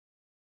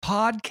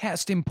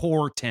Podcast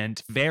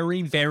important.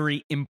 Very,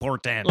 very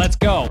important. Let's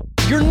go.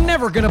 You're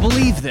never gonna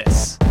believe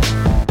this.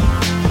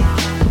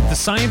 The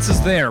science is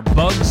there.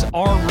 Bugs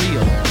are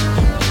real.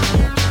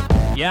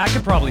 Yeah, I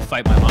could probably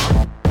fight my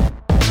mom.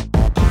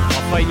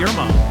 I'll fight your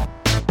mom.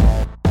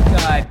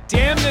 God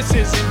damn, this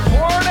is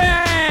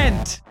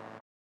important!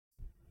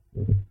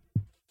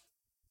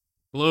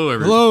 Hello,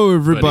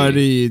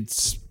 everybody.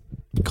 It's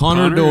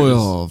Connor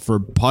Doyle for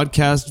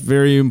Podcast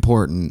Very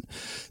Important.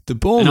 The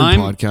Bowman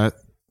Podcast.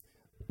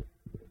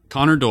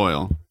 Connor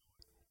Doyle.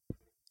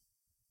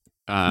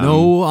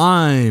 No,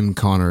 I'm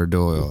Connor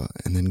Doyle.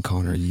 And then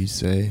Connor, you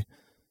say.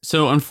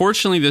 So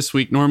unfortunately this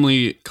week,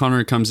 normally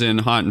Connor comes in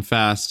hot and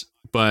fast,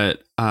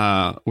 but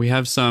we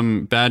have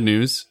some bad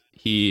news.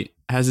 He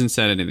hasn't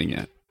said anything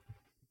yet.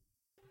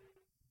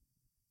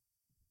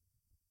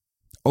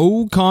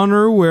 Oh,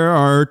 Connor, where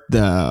art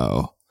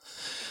thou?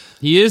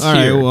 He is All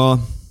here. Right,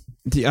 well,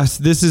 yes,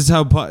 this is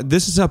how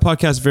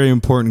Podcast Very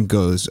Important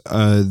goes.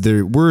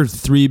 We're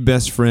three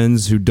best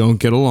friends who don't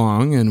get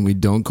along, and we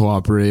don't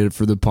cooperate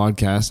for the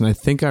podcast. And I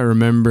think I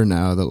remember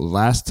now that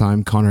last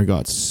time Connor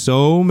got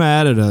so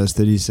mad at us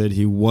that he said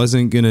he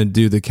wasn't going to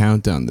do the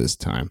countdown this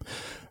time.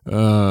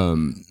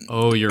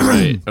 Oh, you're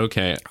right.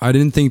 Okay. I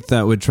didn't think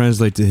that would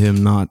translate to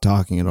him not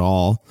talking at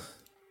all,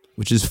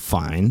 which is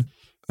fine.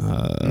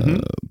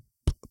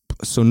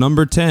 So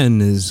number 10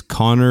 is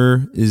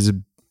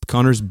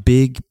Connor's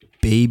big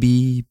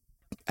baby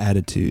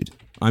attitude.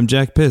 I'm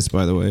Jack Piss,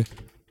 by the way.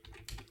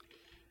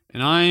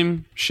 And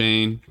I'm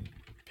Shane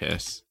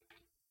Piss.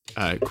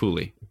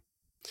 Cooley.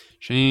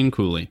 Shane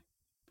Cooley.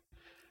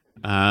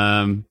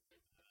 I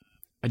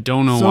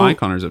don't know why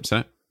Connor's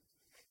upset.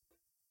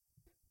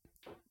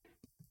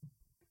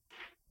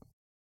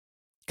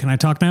 Can I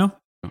talk now?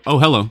 Oh,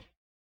 hello.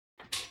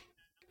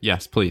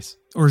 Yes, please.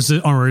 Or is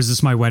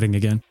this my wedding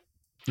again?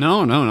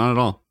 No, not at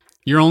all.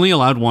 You're only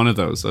allowed one of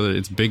those.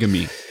 It's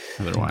bigamy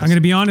otherwise. I'm going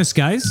to be honest,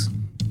 guys.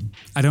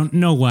 I don't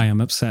know why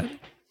I'm upset.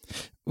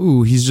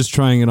 Ooh, he's just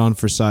trying it on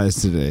for size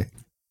today.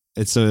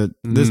 That's okay.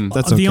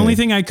 The only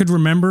thing I could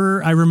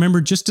remember, I remember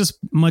just as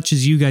much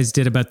as you guys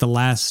did about the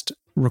last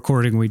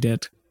recording we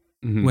did,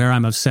 where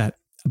I'm upset.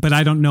 But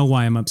I don't know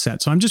why I'm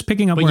upset. So I'm just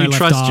picking up where I left off.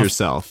 But you trust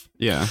yourself.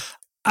 Yeah.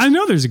 I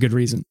know there's a good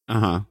reason.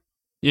 Uh-huh.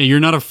 Yeah, you're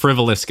not a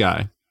frivolous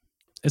guy.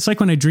 It's like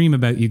when I dream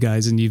about you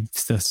guys and you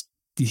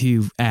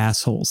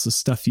assholes, the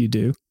stuff you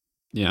do.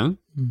 Yeah?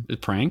 It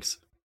pranks?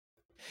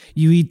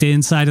 You eat the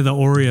inside of the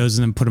Oreos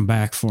and then put them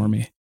back for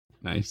me.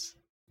 Nice.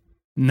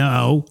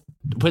 No.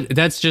 But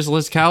that's just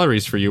less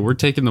calories for you. We're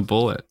taking the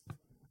bullet.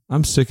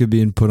 I'm sick of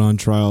being put on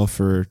trial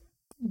for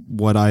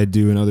what I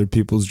do in other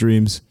people's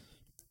dreams.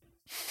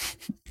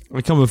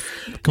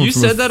 You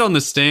said that on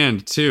the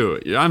stand,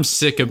 too. I'm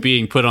sick of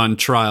being put on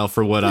trial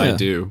for what I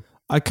do.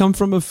 I come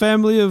from a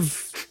family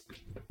of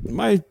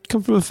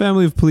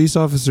police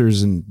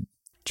officers and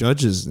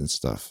judges and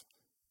stuff.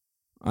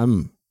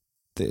 Your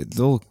dad's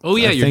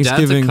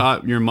a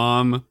cop. Your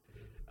mom,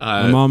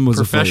 my mom was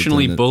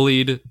professionally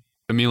bullied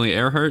Amelia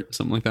Earhart,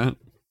 something like that.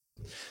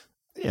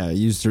 Yeah,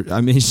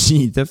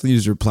 she definitely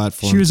used her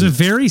platform. She was a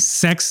very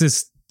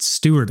sexist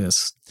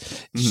stewardess.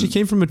 She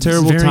came from a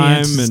terrible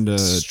time and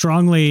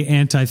strongly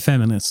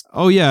anti-feminist.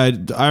 Oh yeah,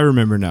 I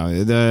remember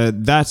now.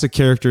 That's a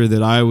character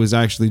that I was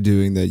actually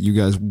doing that you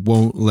guys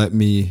won't let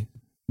me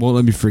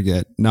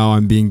forget. Now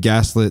I'm being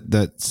gaslit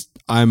that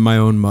I'm my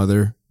own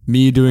mother.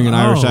 Me doing an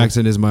Irish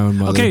accent is my own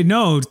mother. Okay,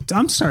 no,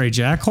 I'm sorry,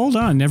 Jack. Hold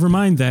on. Never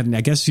mind that.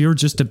 I guess you're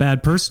just a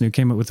bad person who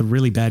came up with a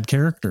really bad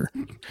character.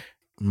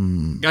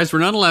 Guys, we're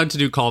not allowed to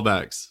do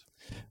callbacks.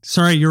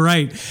 Sorry, you're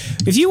right.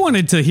 If you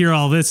wanted to hear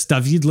all this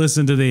stuff, you'd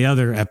listen to the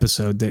other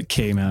episode that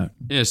came out.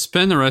 Yeah,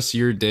 spend the rest of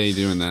your day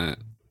doing that.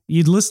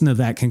 You'd listen to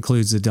That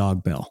Concludes the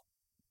Dog Bell.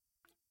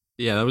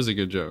 Yeah, that was a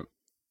good joke.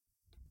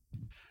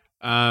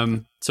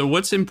 So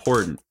what's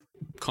important?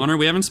 Connor,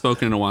 we haven't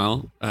spoken in a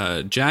while.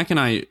 Jack and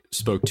I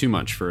spoke too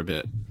much for a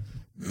bit.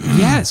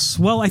 Yes.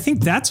 Well, I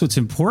think that's what's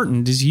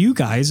important is you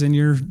guys and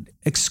your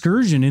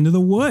excursion into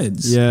the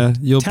woods. Yeah,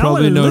 you'll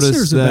probably notice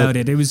listeners that about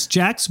it. It was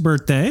Jack's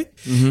birthday,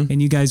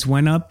 and you guys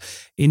went up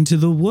into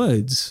the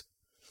woods.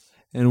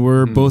 And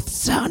we're both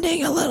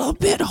sounding a little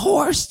bit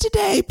hoarse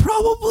today,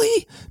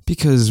 probably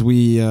because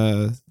we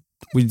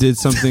did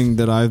something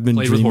that I've been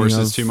played dreaming with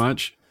horses of. too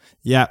much.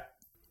 Yeah,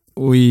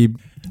 we.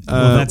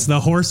 Well, that's the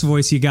horse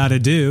voice you got to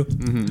do.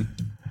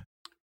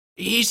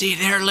 Easy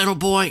there, little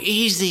boy.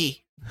 Easy.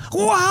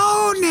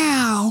 Whoa,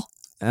 now.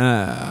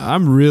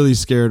 I'm really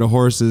scared of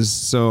horses.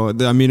 So,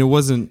 I mean,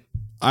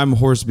 I'm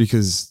hoarse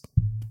because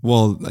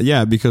of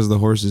the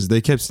horses. They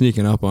kept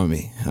sneaking up on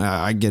me.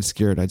 I get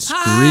scared. I'd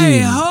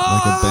scream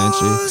like a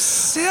banshee.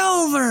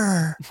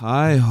 Silver.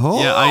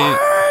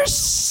 Hi-ho,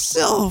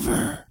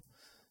 Silver.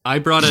 I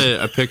brought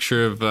a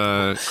picture of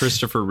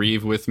Christopher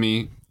Reeve with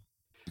me.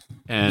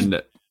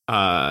 And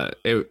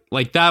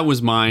that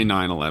was my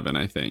 9/11,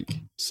 I think.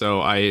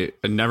 So I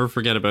never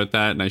forget about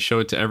that, and I show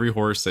it to every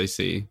horse I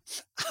see.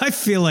 I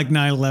feel like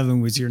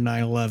 9/11 was your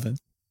 9/11.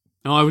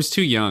 No, I was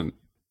too young.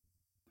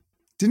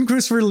 Didn't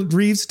Christopher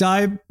Reeves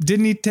die?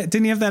 Didn't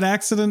he have that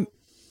accident?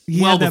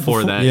 He well had that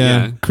before that.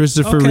 Yeah, Yeah.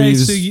 Christopher Okay,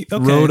 Reeves so you-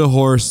 okay. rode a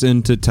horse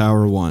into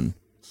Tower 1.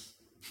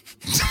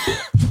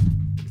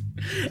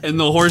 And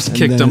the horse And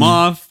kicked then him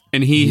off,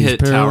 and he he's hit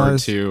Tower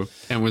paralyzed. 2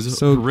 and was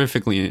So-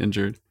 horrifically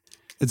injured.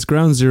 It's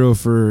ground zero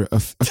for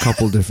a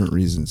couple different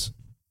reasons.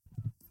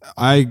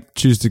 I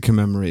choose to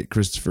commemorate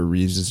Christopher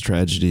Reeves'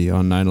 tragedy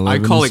on 9/11.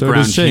 I call and it so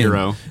Ground does Shane.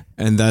 Hero.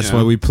 And that's Yeah.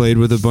 why we played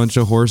with a bunch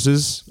of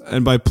horses.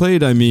 And by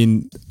played, I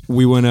mean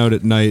we went out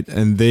at night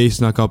and they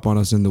snuck up on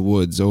us in the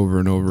woods over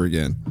and over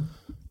again.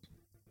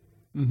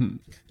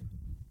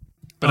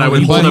 But I would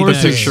and by hold up a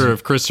horses. picture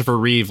of Christopher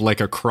Reeve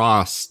like a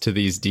cross to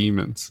these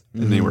demons,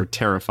 and Mm-hmm. they were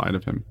terrified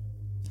of him.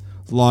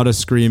 A lot of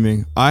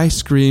screaming. I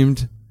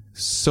screamed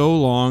so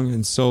long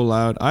and so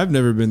loud. I've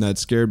never been that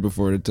scared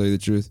before, to tell you the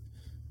truth.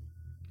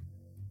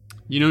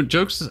 You know,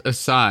 jokes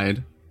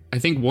aside, I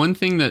think one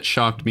thing that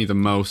shocked me the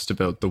most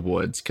about the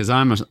woods, because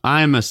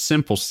I'm a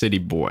simple city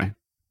boy,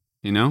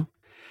 you know,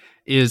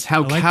 is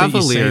how I like that you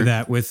cavalier. say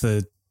that with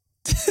a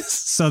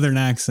southern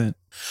accent.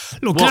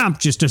 Look, Well- I'm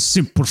just a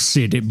simple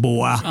city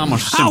boy. I'm a I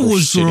simple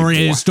was city boy.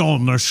 raised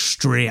on the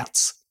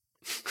streets.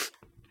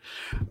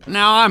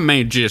 Now, I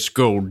may just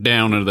go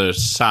down to the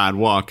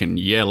sidewalk and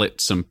yell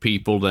at some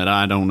people that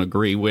I don't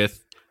agree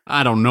with.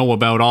 I don't know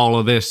about all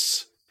of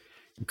this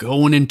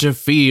going into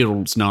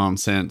fields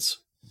nonsense.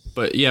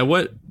 But yeah,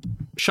 what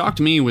shocked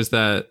me was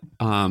that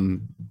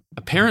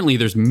apparently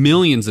there's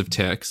millions of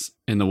ticks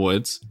in the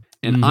woods,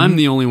 and I'm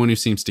the only one who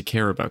seems to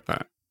care about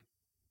that.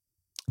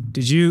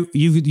 Did you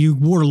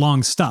wore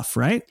long stuff,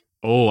 right?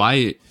 Oh,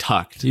 I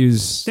tucked.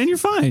 Then you're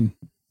fine.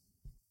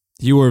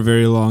 He wore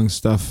very long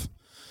stuff.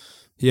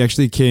 He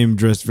actually came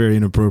dressed very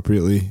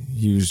inappropriately.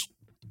 He was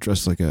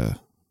dressed like a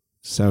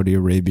Saudi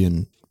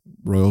Arabian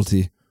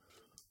royalty.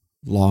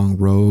 Long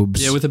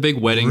robes. Yeah, with a big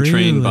wedding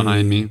train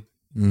behind me.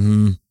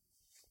 Mm-hmm.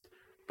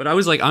 But I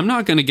was like, I'm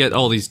not going to get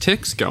all these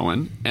ticks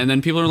going. And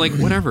then people are like,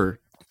 whatever.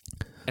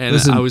 And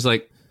Listen. I was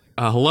like,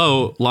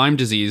 hello, Lyme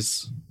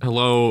disease.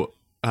 Hello,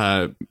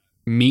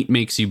 meat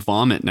makes you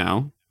vomit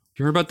now.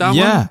 You heard about that one?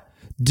 Yeah.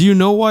 Do you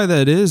know why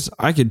that is?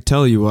 I could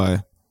tell you why.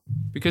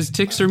 Because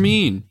ticks are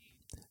mean.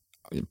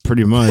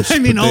 Pretty much. I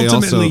mean, But they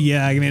ultimately, also,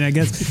 yeah. I mean, I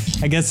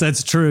guess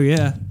that's true.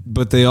 Yeah.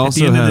 But they At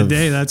also the end have of the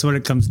day, that's what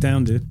it comes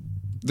down to.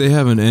 they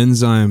have an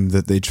enzyme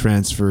that they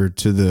transfer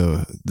to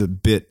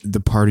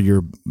the part of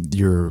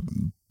your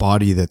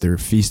body that they're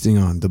feasting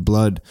on, the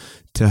blood,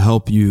 to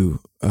help you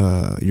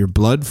your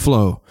blood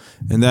flow,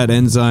 and that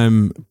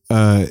enzyme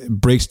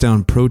breaks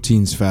down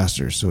proteins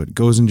faster, so it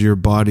goes into your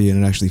body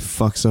and it actually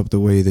fucks up the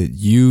way that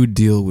you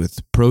deal with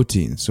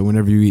protein. So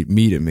whenever you eat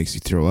meat, it makes you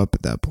throw up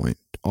at that point,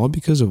 all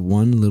because of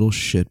one little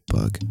shit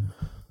bug.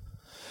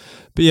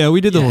 But yeah, we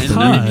did the whole and thing.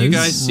 none of you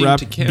guys seem Wrap-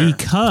 to care.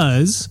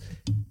 Because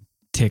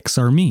ticks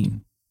are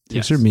mean.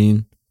 Ticks Yes. are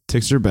mean.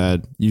 Ticks are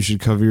bad. You should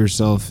cover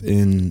yourself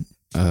in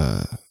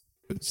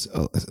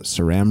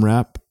saran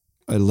wrap,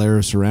 a layer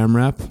of saran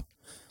wrap.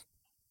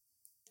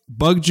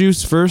 Bug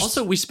juice first.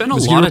 Also, we spent a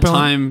Mosquito lot of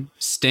repellent? time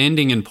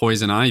standing in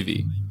poison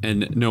ivy,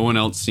 and no one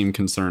else seemed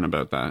concerned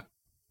about that.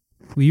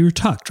 Well, you were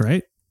tucked,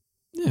 right?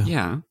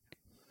 Yeah.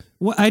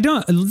 Well, I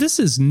don't. This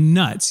is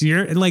nuts.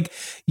 You're like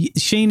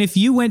Shane. If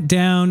you went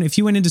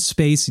into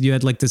space and you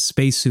had like this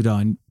spacesuit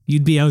on,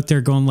 you'd be out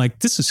there going like,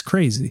 "This is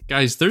crazy."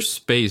 Guys, there's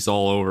space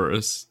all over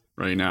us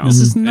right now. This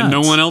is And no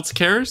nuts. one else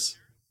cares?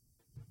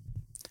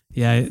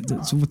 Yeah,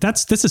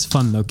 this is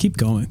fun though. Keep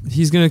going.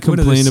 He's gonna What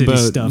other complain city about.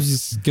 stuff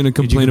He's gonna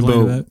did you complain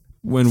complain about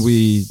when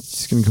we.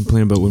 He's gonna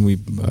complain about when we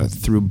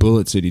threw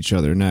bullets at each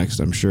other next.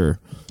 I'm sure,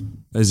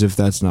 as if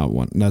that's not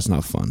one. That's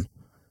not fun.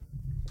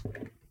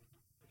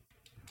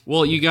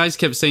 Well, you guys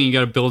kept saying you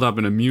got to build up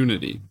an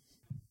immunity.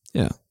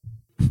 Yeah,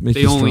 Make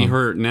They you only strong.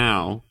 hurt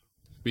now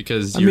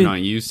because I you're mean-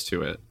 not used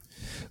to it.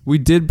 We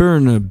did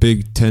burn a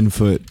big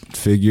 10-foot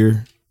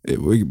figure.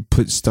 We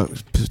put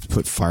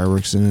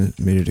fireworks in it,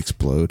 made it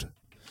explode.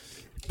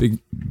 Big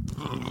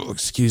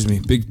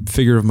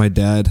figure of my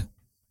dad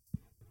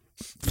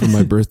for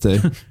my birthday.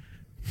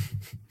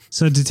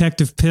 So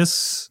Detective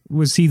Piss,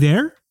 was he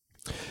there?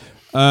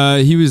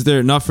 He was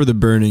there not for the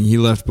burning. He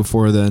left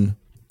before then,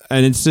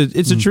 and it's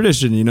a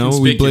tradition, you know.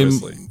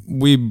 Conspicuously.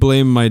 We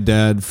blame my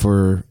dad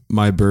for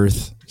my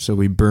birth, so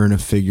we burn a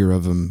figure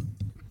of him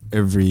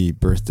every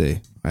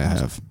birthday I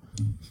have.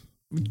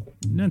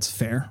 That's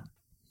fair.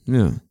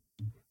 Yeah.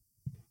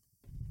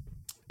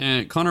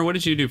 And Connor, what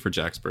did you do for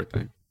Jack's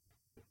birthday?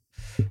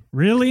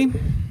 Really?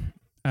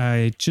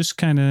 I just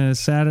kind of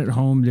sat at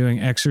home doing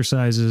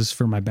exercises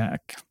for my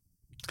back.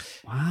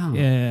 Wow.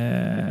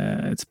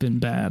 Yeah, it's been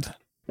bad.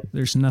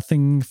 There's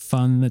nothing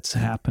fun that's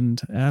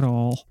happened at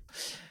all.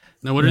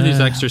 Now, what are these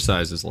Yeah.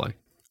 exercises like?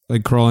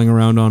 Like crawling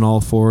around on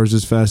all fours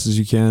as fast as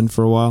you can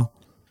for a while.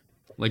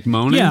 Like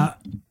moaning? Yeah.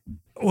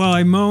 Well,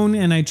 I moan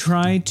and I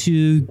try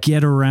to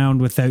get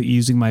around without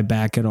using my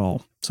back at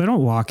all. So I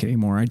don't walk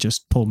anymore. I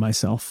just pull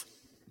myself.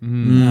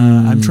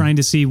 I'm trying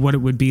to see what it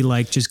would be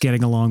like just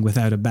getting along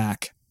without a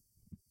back.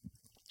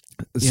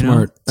 You know?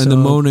 Smart. And the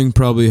So- moaning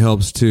probably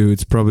helps too.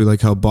 It's probably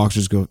like how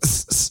boxers go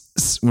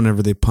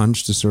whenever they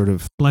punch, to sort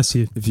of, Bless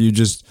you. if you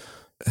just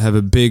have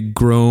a big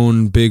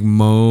groan, big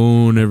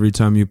moan every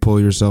time you pull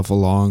yourself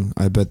along.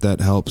 I bet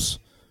that helps.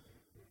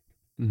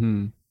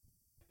 Mm-hmm.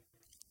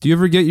 Do you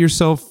ever get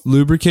yourself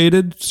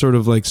lubricated, sort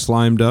of like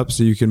slimed up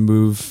so you can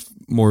move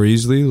more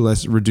easily,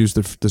 reduce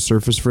the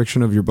surface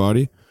friction of your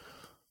body?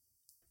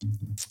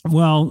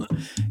 Well,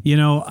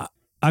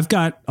 I've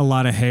got a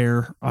lot of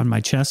hair on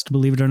my chest,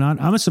 believe it or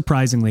not. I'm a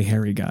surprisingly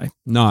hairy guy.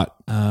 Not.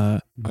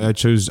 I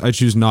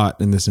choose not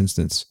in this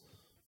instance.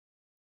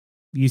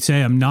 You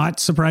say I'm not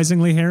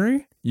surprisingly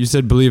hairy? You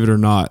said believe it or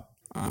not.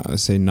 I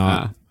say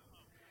not.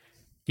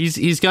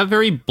 He's got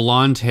very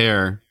blonde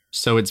hair,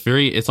 so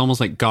it's almost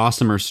like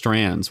gossamer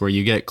strands where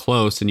you get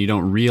close and you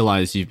don't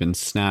realize you've been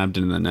snapped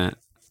in the net.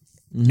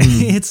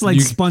 It's like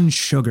sponge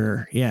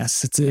sugar.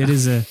 Yes, it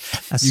is a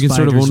you can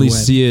sort of only web.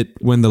 see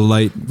it when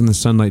the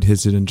sunlight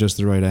hits it in just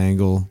the right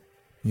angle,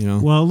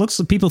 Well, it looks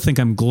like people think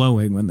I'm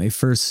glowing when they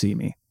first see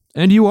me.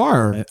 And you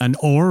are. An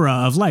aura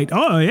of light.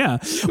 Oh, yeah.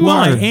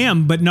 I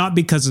am, but not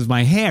because of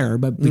my hair,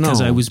 but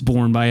because I was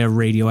born by a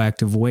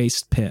radioactive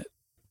waste pit.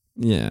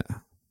 Yeah.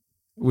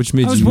 Which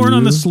made I was born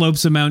on the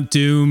slopes of Mount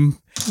Doom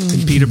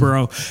in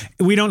Peterborough.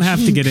 We don't have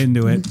to get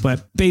into it,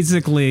 but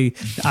basically,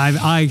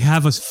 I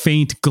have a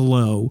faint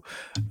glow.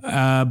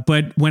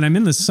 But when I'm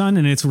in the sun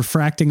and it's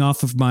refracting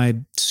off of my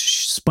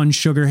sponge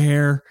sugar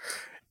hair,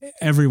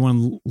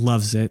 everyone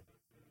loves it.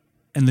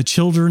 And the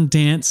children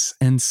dance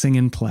and sing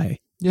and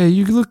play. Yeah,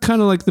 you look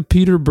kind of like the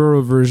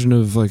Peterborough version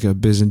of like a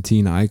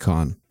Byzantine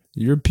icon.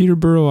 You're a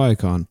Peterborough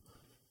icon.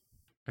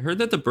 I heard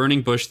that the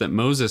burning bush that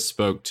Moses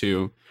spoke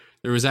to,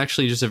 there was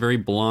actually just a very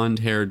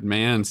blonde-haired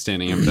man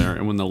standing up there,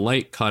 and when the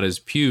light caught his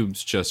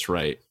pubes just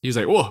right, he was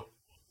like, "Whoa,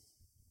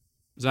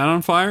 is that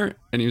on fire?"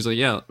 And he was like,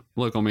 "Yeah,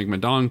 look, I'll make my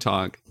dong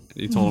talk."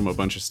 And he told him a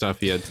bunch of stuff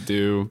he had to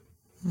do.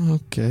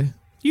 Okay.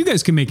 You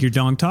guys can make your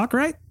dong talk,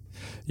 right?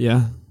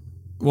 Yeah.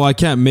 Well, I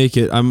can't make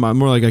it. I'm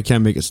more like I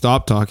can't make it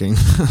stop talking.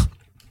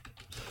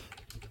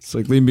 It's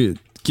like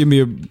give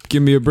me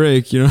a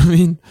break. You know what I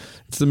mean?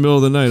 It's the middle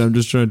of the night. I'm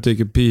just trying to take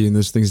a pee, and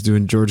this thing's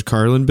doing George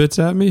Carlin bits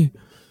at me.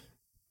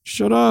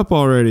 Shut up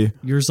already.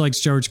 Yours likes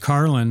George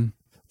Carlin.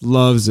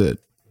 Loves it.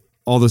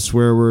 All the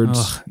swear words.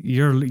 Ugh,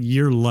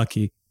 you're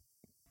lucky.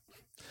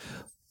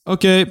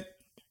 Okay.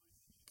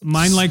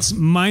 Mine likes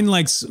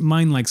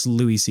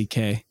Louis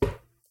C.K.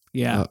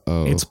 Yeah.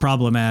 Uh-oh. It's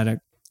problematic.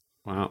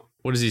 Wow.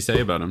 What does he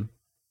say about him?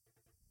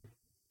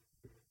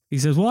 He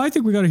says, "Well, I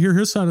think we got to hear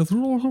his side of the,"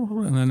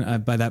 and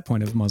then by that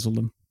point I've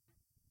muzzled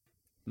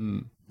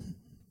him.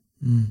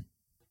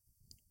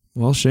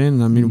 Well,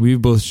 Shane, I mean,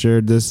 we've both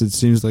shared this. It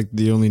seems like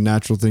the only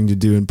natural thing to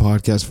do in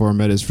podcast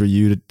format is for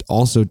you to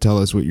also tell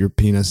us what your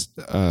penis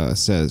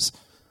says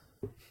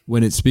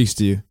when it speaks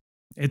to you.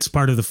 It's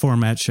part of the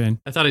format,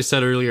 Shane. I thought I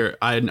said earlier,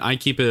 I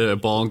keep a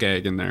ball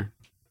gag in there.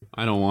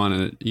 I don't want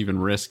to even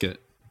risk it.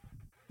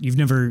 You've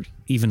never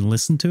even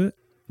listened to it?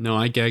 No,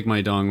 I gag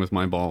my dong with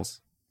my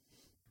balls.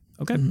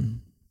 Okay. And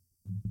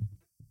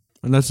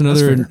that's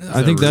another.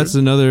 I think that's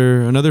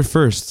another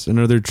first,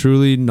 another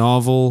truly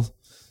novel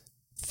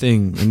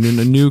thing, and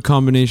a new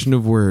combination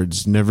of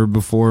words never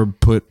before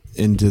put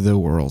into the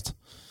world.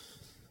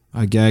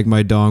 I gag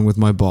my dong with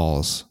my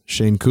balls.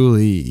 Shane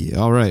Cooley.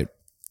 All right.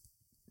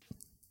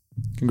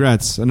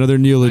 Congrats. Another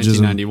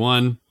neologism.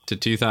 1991 to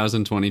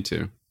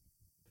 2022.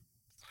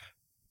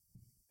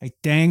 I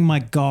dang my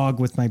gog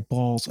with my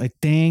balls. I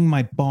dang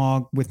my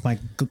bog with my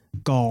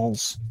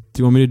galls. Do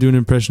you want me to do an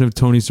impression of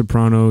Tony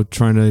Soprano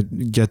trying to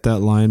get that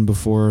line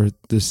before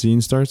the scene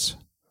starts?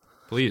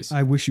 Please.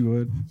 I wish you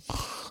would.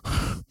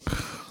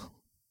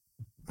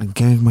 I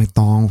gag my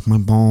dong with my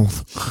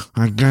balls.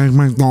 I gag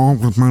my dong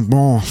with my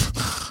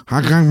balls.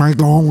 I gag my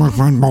dong with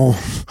my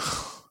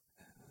balls.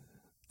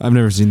 I've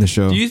never seen the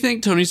show. Do you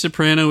think Tony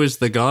Soprano is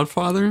the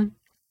Godfather?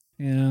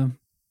 Yeah.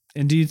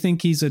 And do you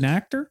think he's an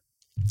actor?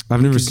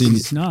 I've never seen.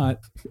 He's not.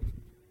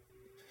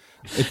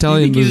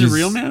 Italian Do you think movies. he's a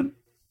real man?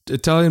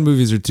 Italian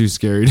movies are too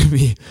scary to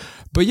me.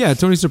 But yeah,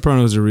 Tony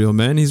Soprano is a real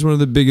man. He's one of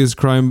the biggest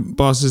crime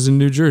bosses in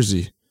New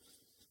Jersey.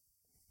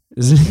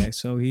 Isn't he? Okay,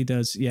 so he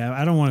does. Yeah,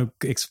 I don't want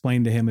to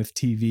explain to him if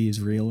TV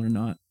is real or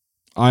not.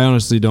 I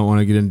honestly don't want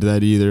to get into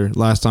that either.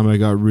 Last time I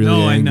got really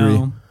angry. I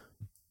know.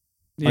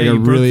 Yeah, I got you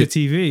broke really- the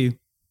TV.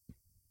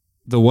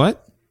 The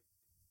what?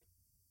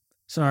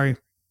 Sorry.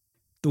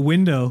 The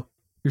window.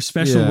 Your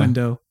special Yeah.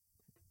 window.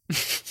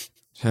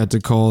 Had to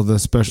call the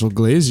special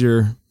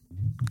glazier.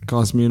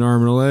 Cost me an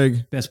arm and a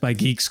leg. Best Buy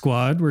Geek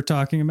Squad we're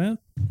talking about.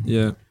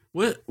 Yeah.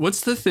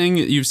 What's the thing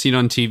that you've seen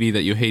on TV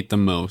that you hate the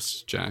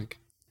most, Jack?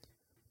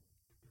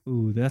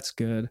 Ooh, that's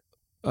good.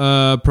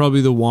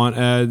 Probably the want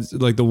ads,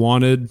 like the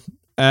wanted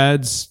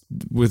ads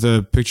with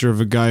a picture of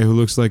a guy who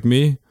looks like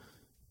me.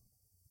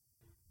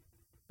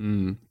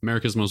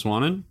 America's Most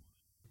Wanted?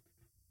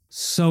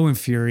 So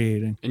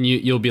infuriating. And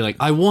you'll be like,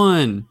 I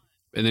won.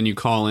 And then you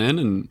call in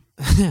and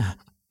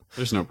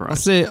there's no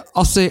prize.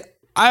 I'll say,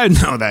 I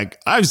know that.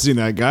 I've seen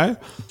that guy.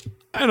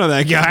 I know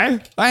that guy.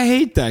 I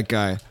hate that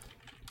guy.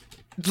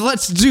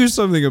 Let's do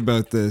something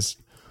about this.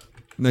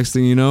 Next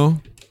thing you know,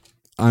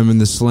 I'm in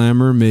the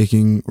slammer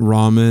making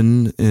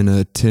ramen in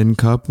a tin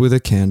cup with a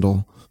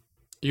candle.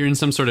 You're in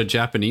some sort of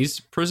Japanese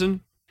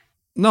prison?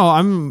 No,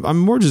 I'm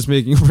more just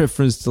making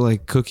reference to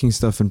like cooking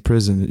stuff in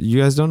prison.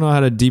 You guys don't know how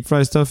to deep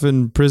fry stuff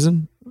in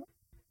prison?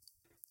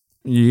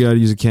 You gotta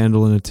use a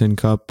candle in a tin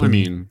cup. I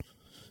mean,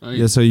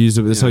 that's how you use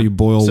it. That's how you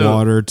boil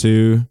water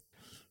too.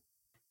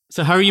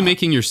 So how are you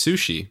making your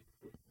sushi?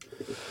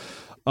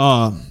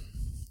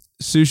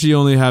 Sushi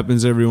only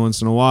happens every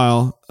once in a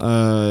while.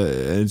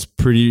 It's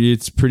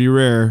pretty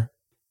rare.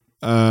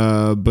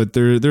 But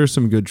there are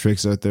some good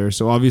tricks out there.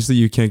 So obviously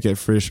you can't get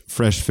fresh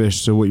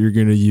fish. So what you're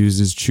gonna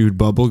use is chewed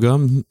bubble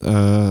gum.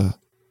 You're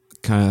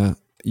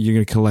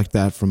gonna collect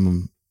that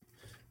from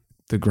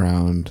the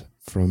ground,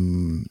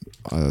 from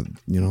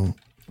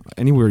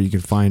anywhere you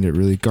can find it.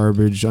 Really,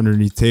 garbage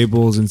underneath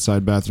tables,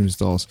 inside bathroom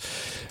stalls,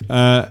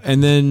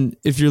 and then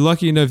if you're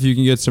lucky enough, you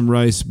can get some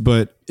rice.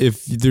 But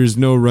if there's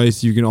no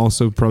rice, you can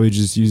also probably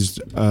just use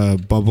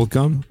bubble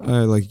gum,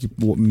 like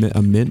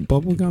a mint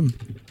bubble gum.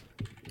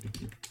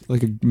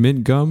 Like a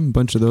mint gum, a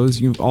bunch of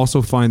those. You can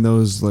also find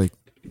those like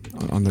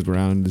on the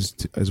ground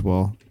as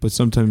well. But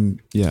sometimes,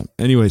 yeah.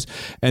 Anyways,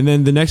 and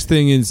then the next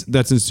thing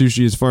that's in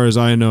sushi, as far as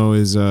I know,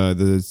 is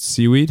the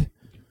seaweed.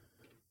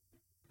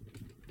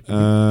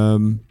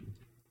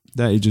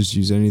 That you just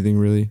use anything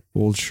really.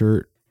 Old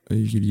shirt.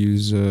 You could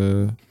use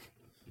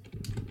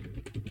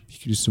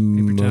some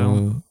Paper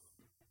towel.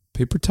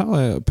 Paper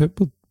towel.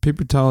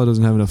 Paper towel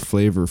doesn't have enough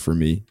flavor for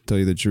me, to tell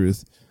you the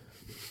truth.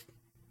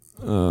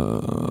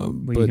 Well,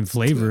 you can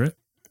flavor it.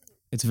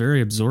 It's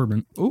very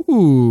absorbent.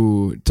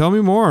 Ooh, tell me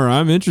more.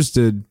 I'm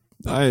interested.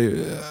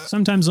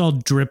 Sometimes I'll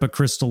drip a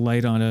Crystal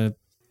Light on a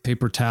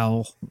paper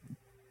towel,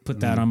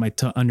 put that on my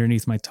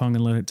underneath my tongue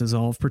and let it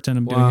dissolve. Pretend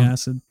I'm doing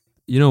acid.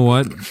 You know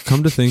what?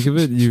 Come to think of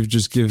it,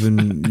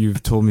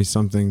 you've told me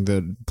something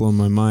that blew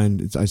my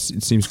mind. It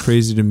seems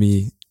crazy to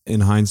me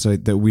in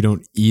hindsight that we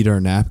don't eat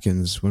our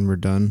napkins when we're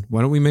done.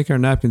 Why don't we make our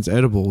napkins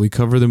edible? We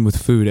cover them with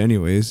food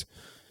anyways.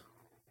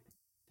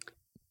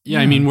 Yeah,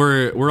 I mean,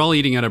 we're all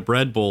eating out of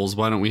bread bowls.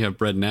 Why don't we have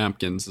bread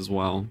napkins as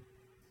well?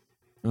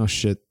 Oh,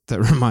 shit. That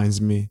reminds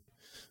me.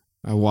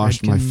 I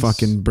washed my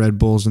fucking bread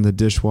bowls in the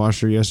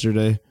dishwasher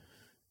yesterday.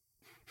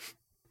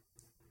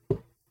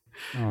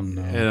 Oh,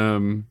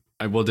 no.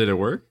 Well, did it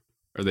work?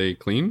 Are they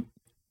clean?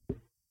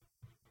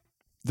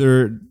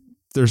 They're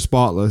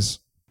spotless.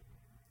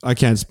 I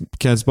can't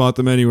spot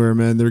them anywhere,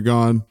 man. They're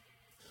gone.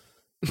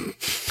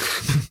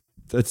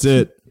 That's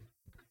it.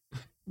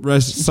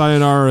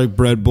 Sayonara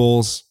bread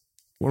bowls.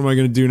 What am I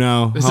going to do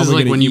now? This is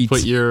like when you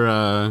put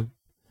your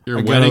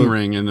wedding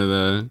ring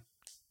into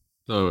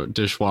the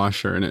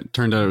dishwasher and it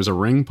turned out it was a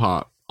ring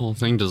pop. The whole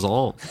thing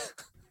dissolved.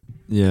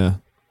 Yeah.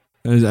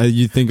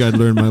 You think I'd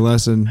learn my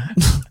lesson.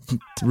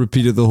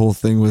 Repeated the whole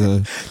thing with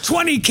a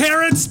 20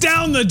 carats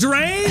down the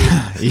drain?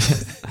 Yeah.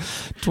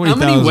 20, How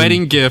many 000.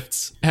 wedding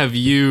gifts have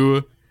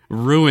you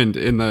ruined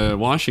in the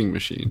washing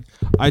machine?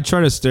 I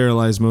try to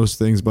sterilize most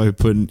things by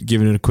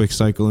giving it a quick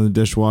cycle in the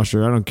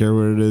dishwasher. I don't care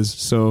what it is.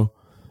 So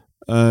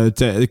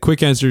the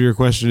quick answer to your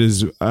question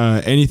is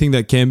anything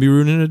that can be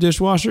ruined in a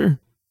dishwasher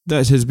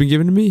that has been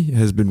given to me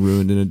has been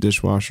ruined in a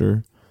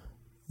dishwasher.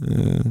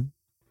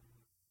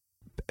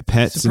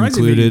 Pets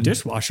Surprisingly, included. your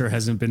dishwasher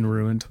hasn't been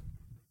ruined.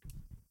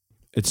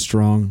 It's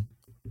strong.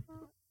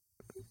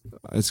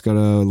 It's got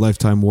a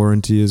lifetime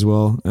warranty as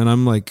well. And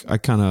I'm like, I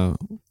kind of,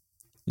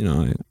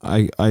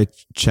 I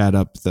chat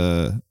up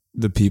the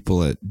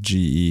people at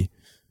GE.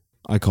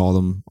 I call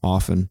them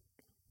often.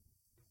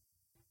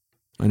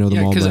 I know them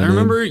all by because I name.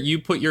 remember you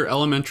put your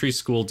elementary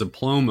school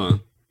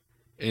diploma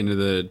into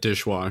the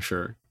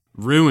dishwasher,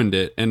 ruined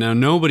it, and now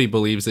nobody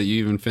believes that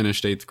you even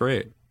finished 8th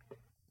grade.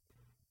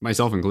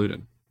 Myself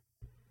included.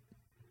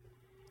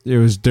 It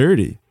was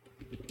dirty.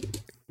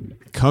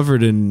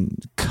 Covered in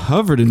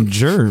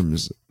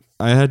germs.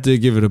 I had to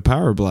give it a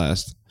power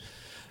blast.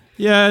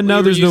 Yeah,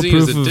 now there's no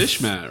proof as a of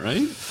dish mat,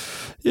 right?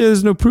 Yeah,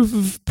 there's no proof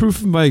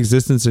of my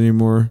existence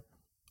anymore.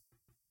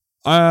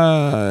 Or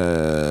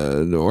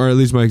at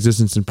least my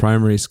existence in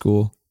primary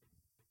school.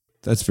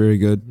 That's very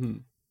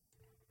good.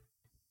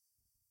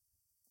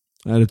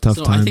 I had a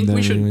tough time then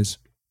anyways.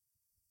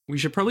 We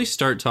should probably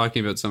start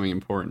talking about something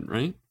important,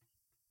 right?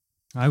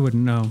 I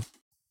wouldn't know.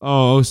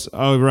 Oh,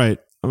 right.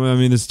 I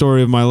mean, the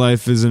story of my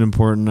life isn't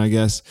important, I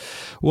guess.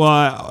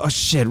 Well,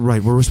 shit,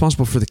 right. We're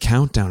responsible for the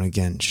countdown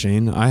again,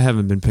 Shane. I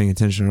haven't been paying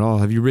attention at all.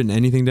 Have you written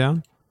anything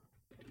down?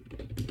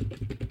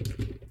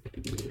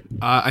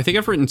 I think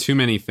I've written too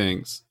many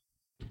things.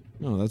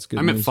 Oh, that's good.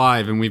 I'm at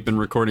 5 and we've been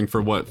recording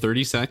for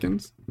 30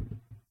 seconds?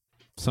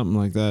 Something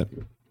like that.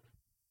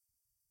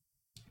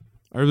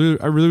 I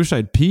really wish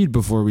I'd peed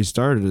before we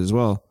started as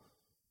well.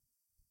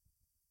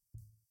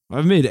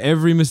 I've made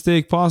every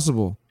mistake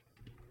possible.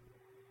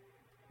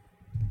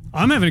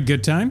 I'm having a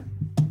good time.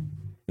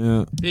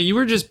 Yeah. Yeah, you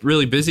were just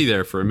really busy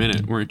there for a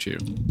minute, weren't you?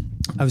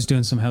 I was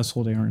doing some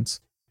household errands.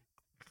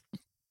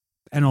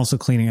 And also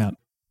cleaning up.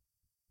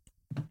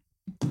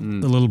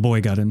 The little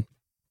boy got in.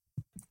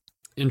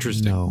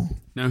 Interesting. No.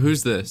 Now,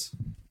 who's this?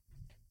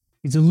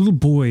 He's a little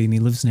boy and he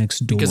lives next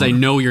door. Because I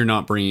know you're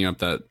not bringing up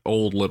that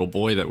old little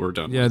boy that we're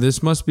done Yeah, with.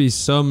 this must be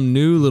some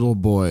new little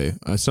boy,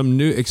 some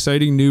new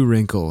exciting new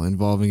wrinkle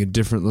involving a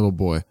different little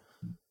boy.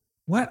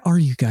 What are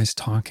you guys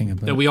talking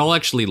about? That we all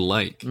actually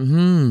like.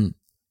 Mm-hmm.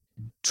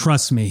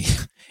 Trust me,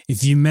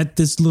 if you met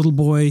this little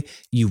boy,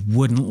 you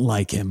wouldn't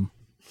like him.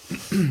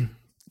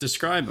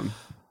 Describe him.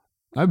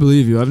 I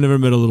believe you. I've never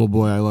met a little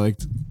boy I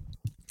liked.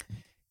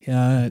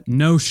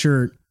 No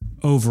shirt,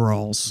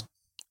 overalls,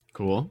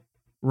 Cool.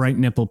 right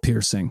nipple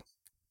piercing.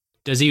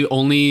 Does he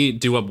only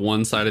do up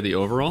one side of the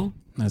overall?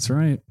 That's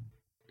right.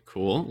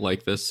 Cool.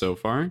 Like this so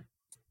far?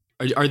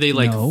 Are they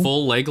like No.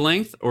 full leg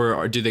length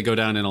or do they go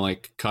down into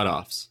like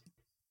cutoffs?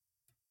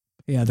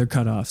 Yeah, they're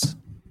cutoffs.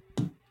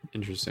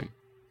 Interesting.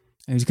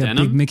 And he's got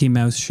Denim? big Mickey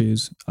Mouse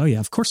shoes. Oh, yeah,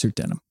 of course they're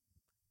denim.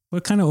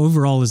 What kind of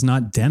overall is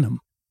not denim?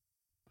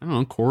 I don't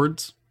know.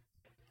 Cords?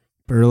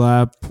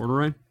 Burlap,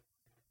 Corduroy?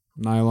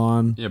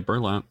 nylon. Yeah,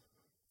 burlap.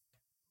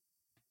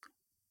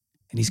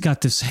 And he's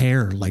got this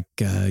hair like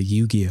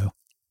Yu-Gi-Oh!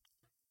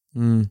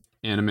 Mm.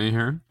 Anime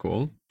hair.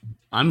 Cool.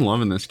 I'm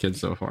loving this kid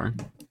so far.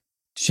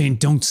 Shane,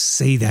 don't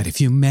say that. If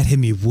you met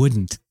him, you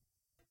wouldn't.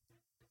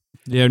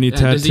 Do you have any Does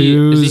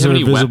tattoos he have or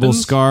any visible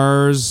weapons?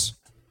 scars?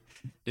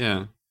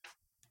 Yeah.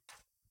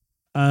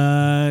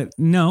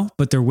 No,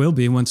 but there will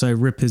be once I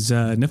rip his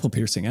nipple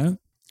piercing out.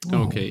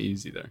 Okay,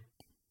 easy there.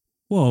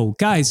 Whoa,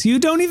 guys, you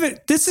don't even.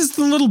 This is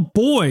the little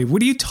boy.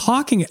 What are you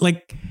talking?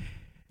 Like,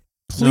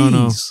 please,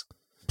 No.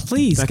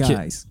 please, That kid-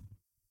 guys.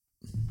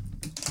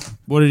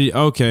 What did he?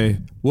 Okay,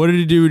 what did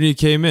he do when he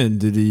came in?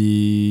 Did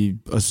he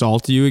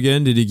assault you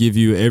again? Did he give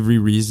you every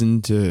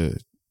reason to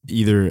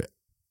either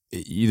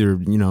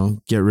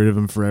get rid of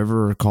him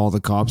forever or call the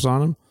cops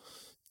on him?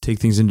 Take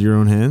things into your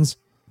own hands.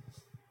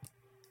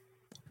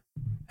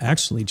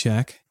 Actually,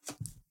 Jack,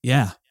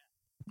 yeah,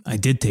 I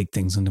did take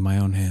things into my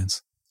own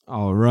hands.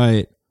 All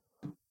right.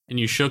 And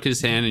you shook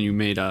his hand and you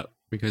made up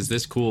because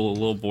this cool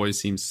little boy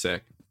seems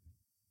sick.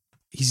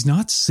 He's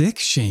not sick,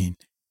 Shane.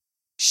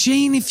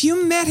 Shane, if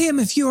you met him,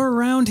 if you were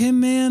around him,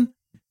 man,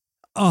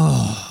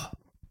 oh,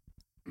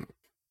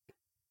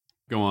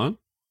 Go on.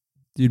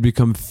 You'd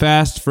become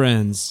fast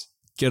friends.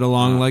 Get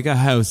along like a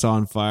house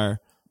on fire.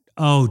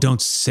 oh,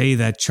 don't say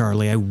that,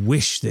 Charlie. I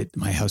wish that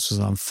my house was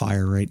on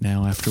fire right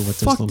now after what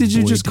this Fuck little did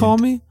you boy just did. call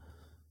me?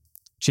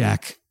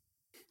 Jack?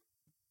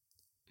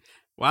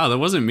 Wow, that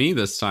wasn't me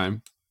this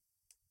time.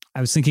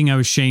 I was thinking I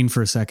was Shane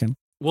for a second.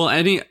 Well,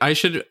 I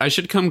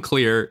should come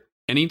clear.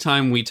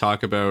 Anytime we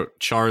talk about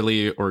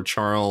Charlie or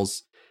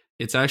Charles,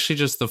 it's actually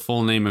just the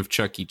full name of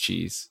Chuck E.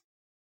 Cheese,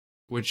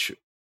 which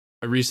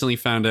I recently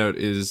found out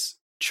is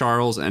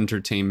Charles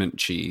Entertainment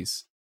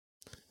Cheese.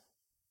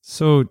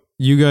 So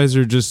you guys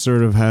are just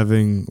sort of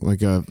having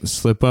like a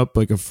slip up,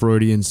 like a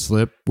Freudian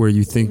slip where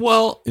you think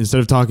Well, instead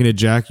of talking to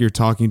Jack, you're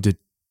talking to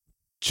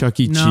Chuck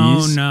E.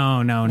 Cheese?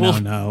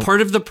 No.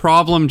 Part of the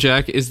problem,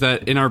 Jack, is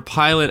that in our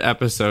pilot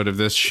episode of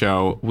this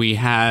show, we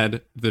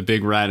had the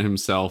big rat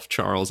himself,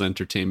 Charles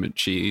Entertainment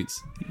Cheese.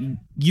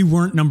 You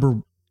weren't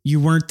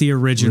the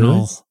original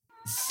Really?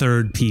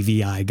 third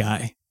PVI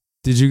guy.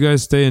 Did you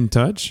guys stay in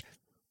touch?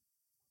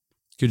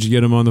 Could you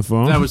get him on the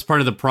phone? That was part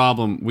of the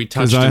problem. We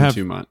touched I him have-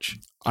 too much.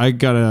 I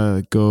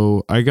gotta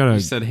go. He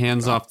said,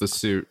 "Hands off the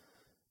suit."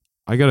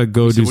 I gotta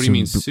go So do what do some you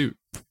mean suit?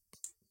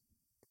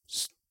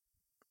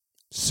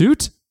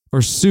 suit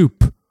or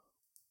soup.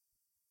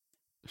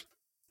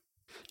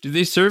 Do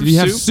they serve Did he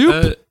soup?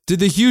 have soup? Did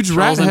the huge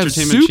Charles rat have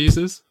Entertainment soup?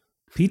 Cheeses?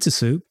 Pizza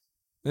soup.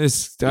 I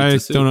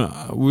soup? don't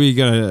know. We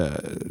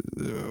gotta.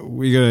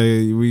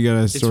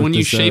 It's Sort when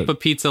you this shape out. a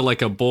pizza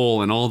like a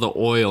bowl and all the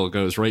oil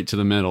goes right to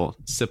the middle.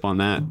 Sip on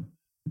that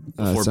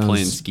before sounds-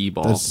 playing skee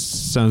ball. That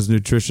sounds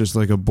nutritious,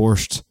 like a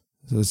borscht.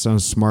 That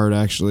sounds smart,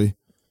 actually.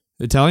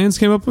 Italians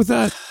came up with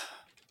that.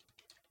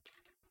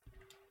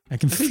 I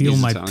can think feel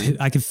he's my Italian.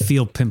 I can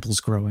feel pimples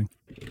growing.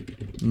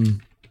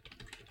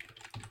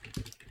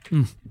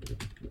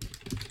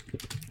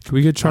 Can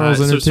we get Charles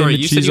so Entertainment sorry,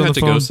 you said Cheese you on had the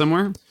to phone? go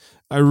somewhere?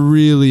 I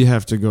really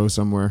have to go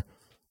somewhere.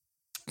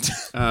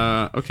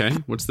 Okay,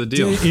 what's the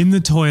deal? In the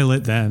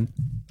toilet, then.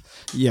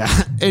 Yeah,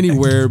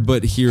 anywhere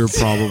but here,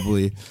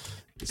 probably.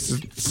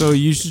 So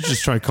you should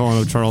just try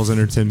calling up Charles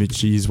Entertainment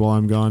Cheese while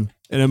I'm gone,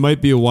 and it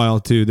might be a while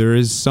too. There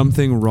is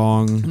something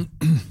wrong.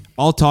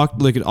 I'll talk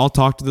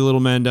to the little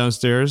man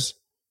downstairs,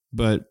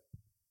 but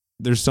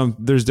there's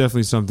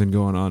definitely something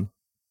going on.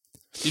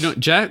 You know,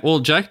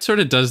 Jack sort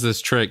of does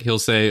this trick. He'll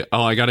say,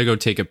 "Oh, I got to go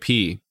take a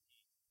pee."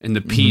 And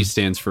the P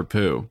stands for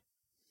poo.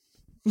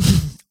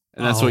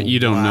 And that's what you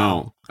don't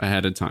know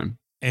ahead of time.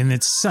 And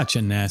it's such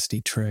a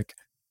nasty trick.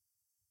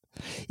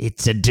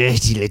 It's a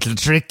dirty little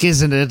trick,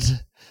 isn't it?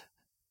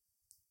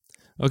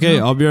 Okay,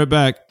 I'll be right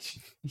back.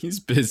 He's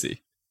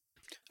busy.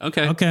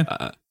 Okay. Okay.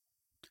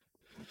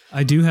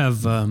 I do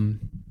have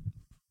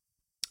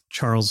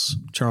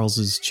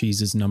Charles's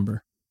Cheese's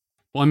number.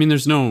 Well, I mean,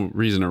 there's no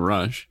reason to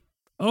rush,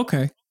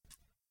 Okay.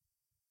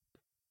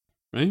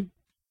 right?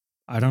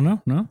 I don't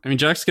know. No. I mean,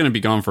 Jack's going to be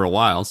gone for a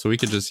while, so we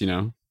could just,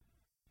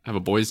 have a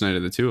boys' night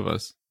of the two of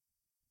us.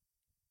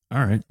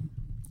 All right.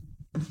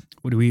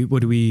 What do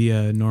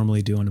we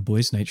normally do on a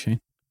boys' night, Shane?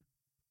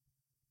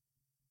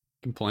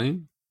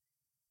 Complain?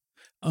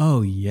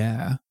 Oh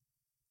yeah,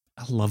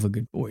 I love a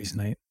good boys'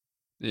 night.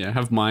 Yeah,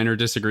 have minor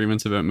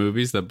disagreements about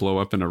movies that blow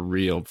up into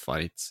real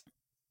fights.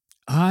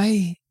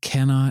 I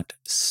cannot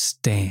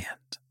stand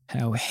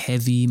how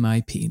heavy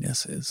my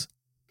penis is.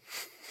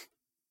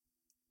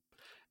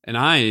 And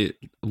I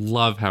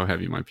love how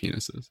heavy my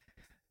penis is.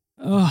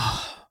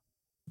 Oh,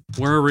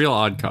 We're a real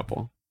odd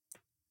couple.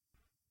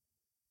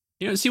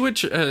 See what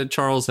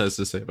Charles has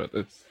to say about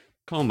this.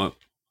 Call him up.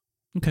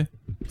 okay.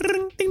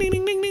 Ding ding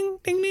ding ding ding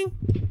ding ding.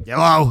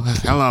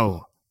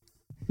 Hello.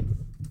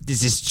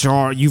 This is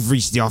Charles. You've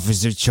reached the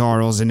office of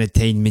Charles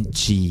Entertainment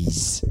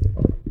Cheese.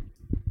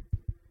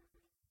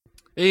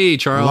 Hey,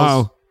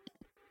 Charles.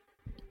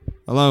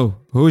 Hello.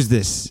 Who is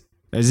this?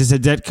 Is this a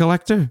debt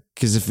collector?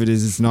 Because if it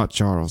is, it's not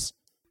Charles.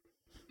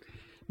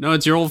 No,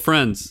 it's your old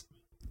friends,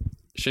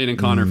 Shane and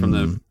Connor from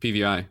the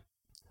PVI.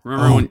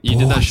 Remember when you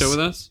did that show with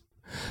us?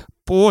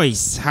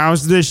 Boys,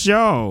 how's the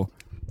show?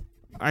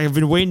 I have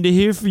been waiting to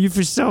hear from you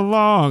for so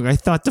long. I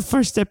thought the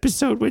first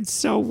episode went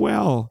so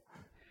well.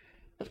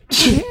 What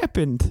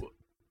happened?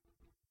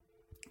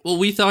 Well,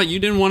 we thought you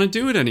didn't want to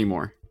do it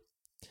anymore.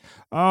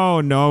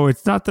 Oh, no,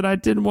 it's not that I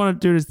didn't want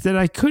to do it. It's that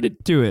I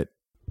couldn't do it.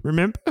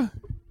 Remember?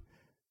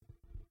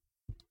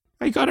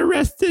 I got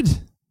arrested.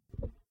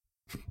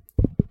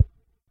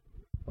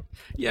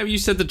 Yeah, you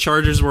said the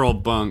charges were all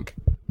bunk.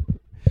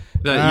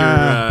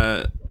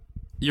 That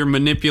you're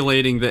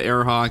manipulating the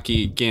air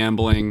hockey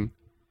gambling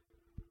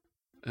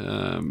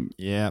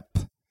Yep.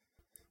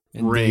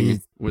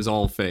 ring was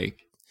all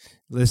fake.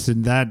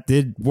 Listen, that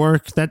did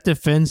work. That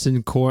defense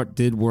in court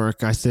did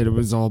work. I said it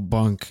was all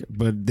bunk,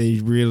 but they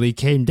really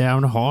came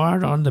down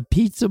hard on the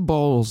pizza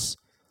bowls.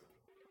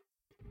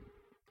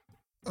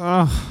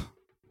 Ugh.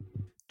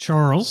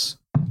 Charles.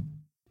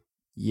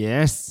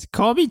 Yes.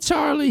 Call me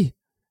Charlie.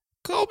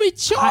 Call me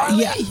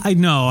Charlie. Yeah, I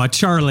know,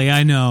 Charlie.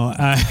 I know.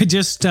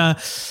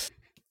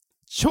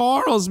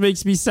 Charles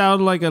makes me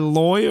sound like a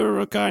lawyer or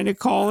a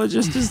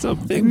gynecologist or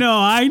something. No,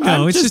 I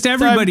know. It's just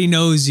everybody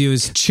knows you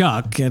as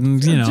Chuck,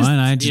 and and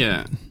I just,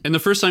 Yeah. And the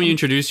first time you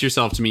introduced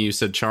yourself to me, you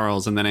said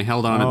Charles, and then I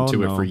held on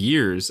to it for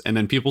years, and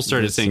then people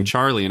started saying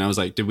Charlie, and I was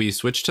like, did we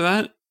switch to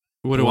that?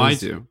 What do I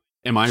do?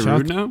 Am I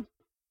rude now?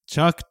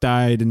 Chuck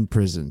died in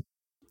prison.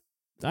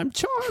 I'm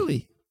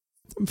Charlie.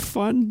 I'm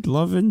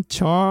fun-loving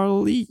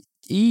Charlie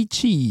E.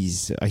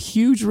 Cheese, a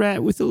huge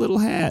rat with a little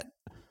hat.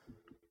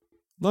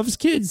 Loves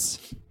kids.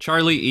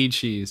 Charlie E.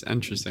 Cheese.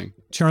 Interesting.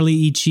 Charlie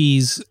E.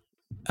 Cheese.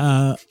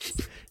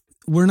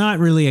 We're not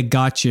really a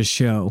gotcha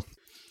show,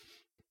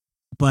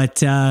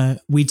 but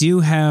we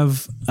do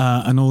have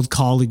an old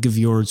colleague of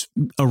yours,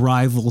 a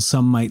rival,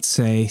 some might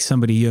say,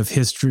 somebody you have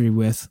history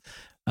with.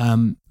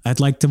 I'd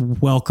like to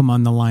welcome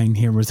on the line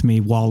here with me,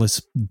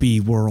 Wallace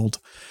B. World.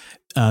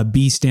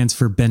 B stands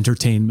for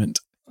Bentertainment.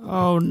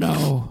 Oh,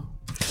 no.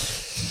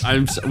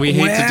 We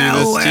hate to do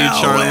this to you,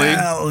 Charlie.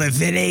 Well,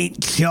 if it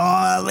ain't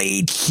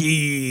Charlie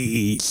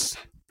Cheese.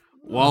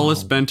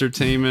 Wallace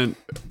Bentertainment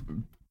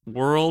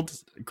World,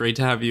 great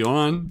to have you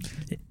on.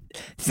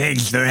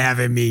 Thanks for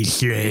having me,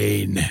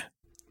 Shane.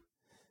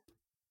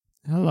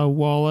 Hello,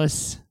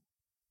 Wallace.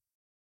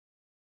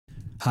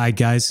 Hi,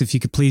 guys. If you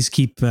could please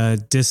keep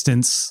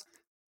distance.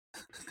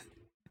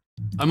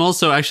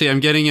 I'm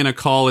getting in a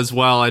call as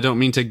well. I don't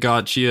mean to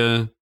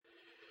gotcha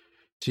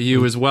to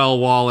you as well,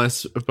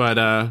 Wallace,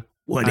 but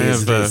What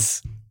is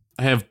this?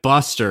 I have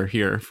Buster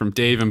here from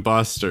Dave and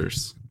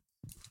Buster's.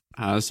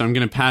 So I'm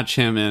going to patch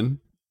him in.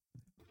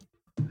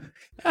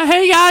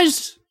 Hey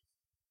guys,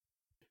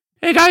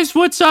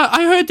 what's up?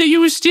 I heard that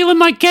you were stealing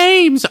my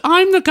games.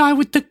 I'm the guy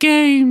with the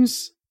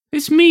games.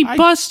 It's me,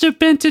 Buster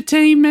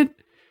Bentertainment.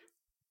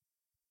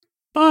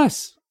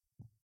 Bussin'.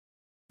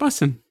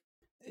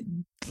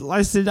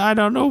 Listen, I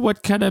don't know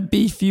what kind of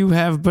beef you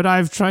have, but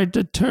I've tried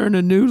to turn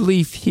a new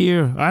leaf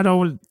here. I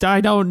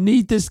don't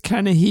need this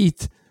kind of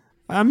heat.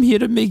 I'm here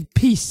to make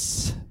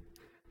peace.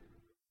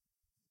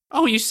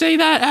 Oh, you say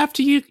that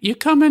after you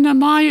come into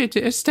my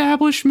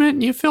establishment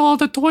and you fill all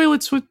the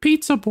toilets with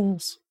pizza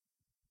bowls.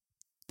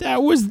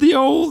 That was the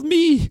old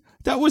me.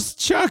 That was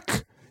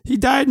Chuck. He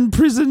died in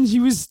prison. He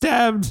was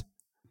stabbed.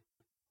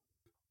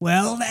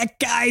 Well, that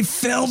guy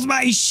filled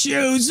my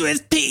shoes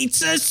with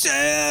pizza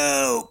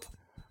soup.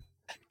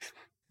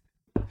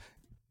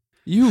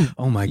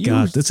 Oh my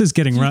God, this is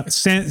getting rough.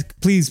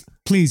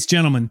 Please,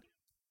 gentlemen,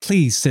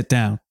 please sit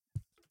down.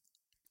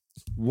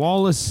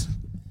 Wallace,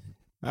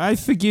 I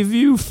forgive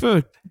you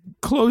for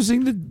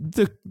closing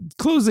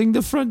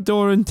the front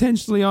door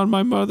intentionally on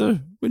my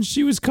mother when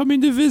she was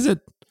coming to visit.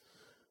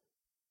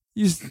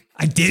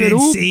 I didn't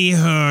see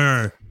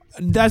her.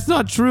 That's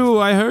not true.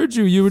 I heard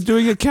you. You were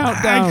doing a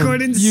countdown. I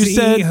couldn't you see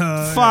said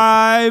her.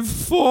 5,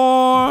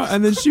 4,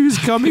 and then she was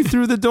coming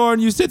through the door,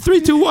 and you said 3,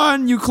 2,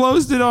 1. You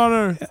closed it on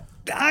her.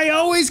 I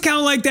always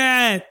count like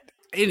that.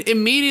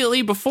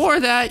 Immediately before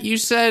that, you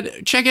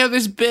said, check out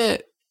this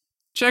bit.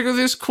 Check out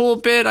this cool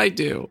bit I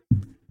do.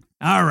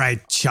 All right,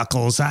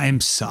 Chuckles,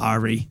 I'm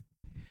sorry.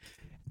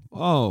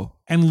 Oh.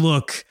 And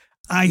look,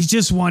 I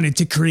just wanted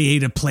to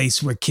create a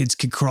place where kids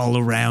could crawl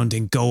around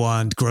and go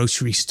on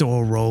grocery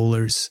store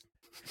rollers.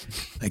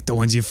 Like the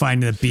ones you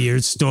find in the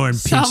beard store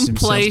and pinch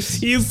Someplace.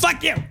 themselves.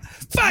 Fuck you,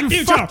 Fuck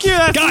you,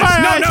 that's guys,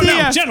 my no,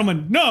 idea.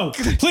 gentlemen, no,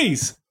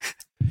 please.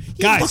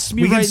 Guys, looks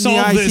me we can right in the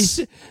solve eyes.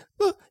 this.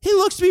 He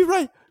looks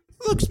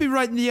me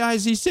right in the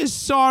eyes. He says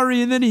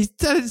sorry, and then he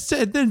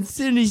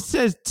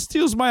says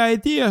steals my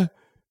idea.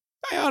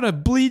 I ought to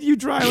bleed you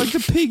dry like the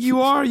pig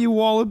you are, you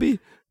wallaby.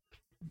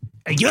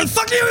 You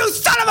son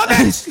of a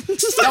bitch!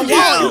 Fuck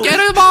you! Get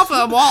him off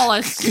of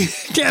Wallace.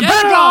 Get him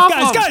off, off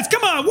guys! him. Guys,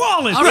 come on,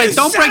 Wallace! All right, You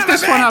don't son break of a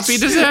this one up. bitch! He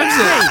deserves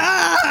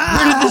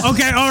it.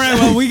 Okay, all right.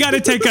 Well, we got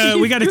to take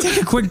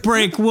a quick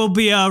break. We'll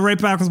be right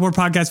back with more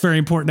podcasts. Very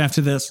important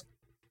after this.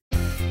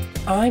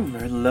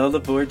 I'm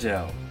Lola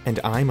Bordeaux. And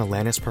I'm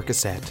Alanis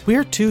Percocet.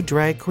 We're two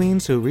drag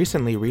queens who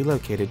recently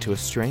relocated to a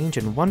strange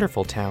and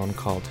wonderful town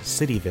called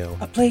Cityville.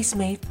 A place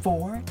made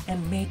for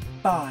and made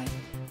by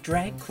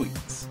drag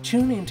queens.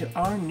 Tune into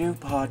our new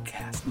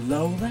podcast,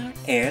 Lola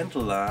and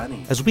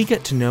Lonnie. As we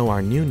get to know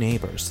our new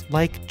neighbors,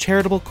 like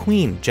charitable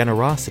queen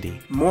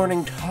Generosity,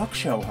 Morning talk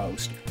show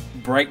host,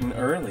 bright and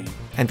early.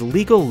 and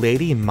legal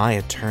lady My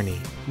Attorney.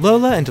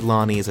 Lola and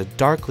Lonnie is a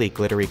darkly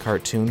glittery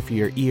cartoon for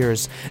your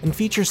ears and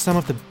features some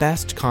of the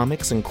best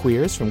comics and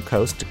queers from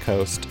coast to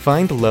coast.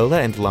 Find Lola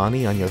and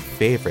Lonnie on your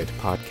favorite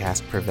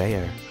podcast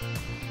purveyor.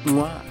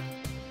 Mwah.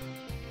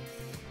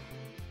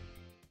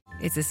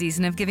 It's a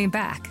season of giving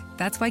back.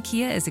 That's why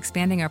Kia is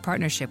expanding our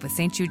partnership with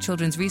St. Jude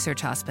Children's Research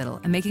Hospital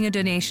and making a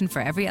donation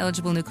for every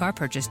eligible new car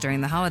purchase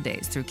during the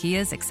holidays through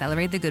Kia's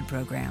Accelerate the Good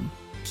program.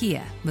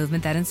 Kia,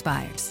 movement that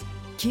inspires.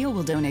 Kia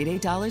will donate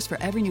 $8 for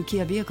every new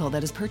Kia vehicle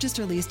that is purchased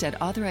or leased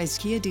at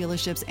authorized Kia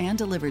dealerships and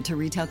delivered to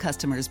retail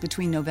customers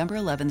between November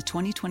 11th,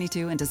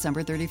 2022 and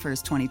December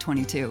 31st,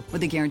 2022,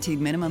 with a guaranteed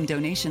minimum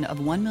donation of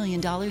 $1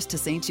 million to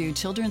St. Jude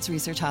Children's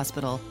Research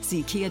Hospital.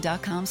 See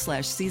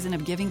kia.com/season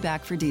of giving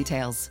back for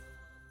details.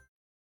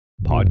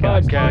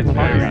 Podcast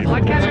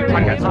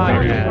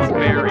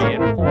very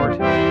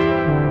important.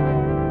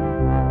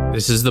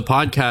 This is the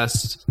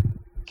podcast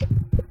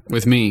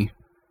with me.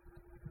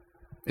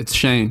 It's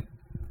Shane.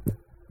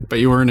 But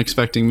you weren't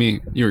expecting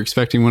me. You were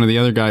expecting one of the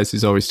other guys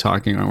who's always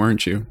talking,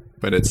 weren't you?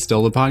 But it's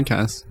still the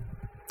podcast.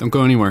 Don't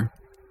go anywhere.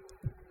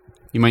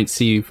 You might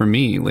see from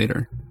me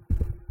later.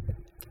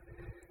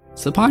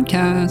 It's the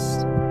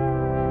podcast.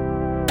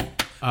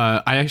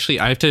 I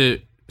have to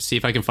see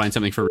if I can find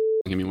something for.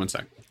 Give me 1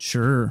 sec.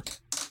 Sure.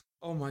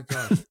 Oh my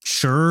god.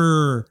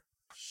 Sure.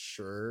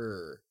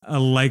 Sure. A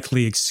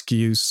likely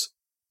excuse.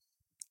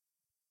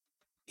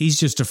 He's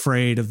just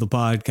afraid of the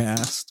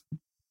podcast.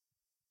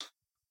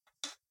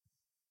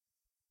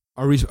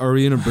 Are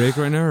we in a break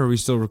right now, or are we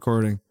still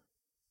recording?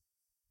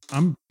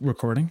 I'm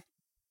recording.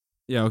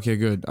 Yeah. Okay.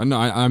 Good.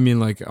 I mean,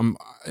 like,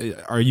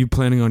 are you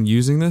planning on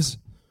using this?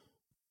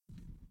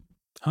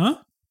 Huh?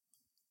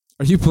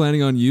 Are you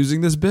planning on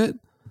using this bit?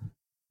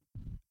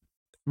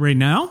 Right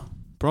now?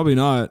 Probably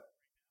not.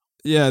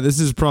 Yeah, this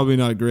is probably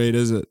not great,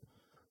 is it?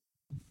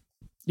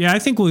 Yeah, I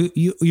think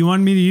you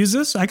want me to use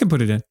this? I can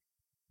put it in.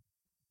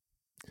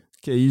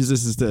 Okay, use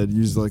this instead.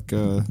 Use like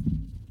That's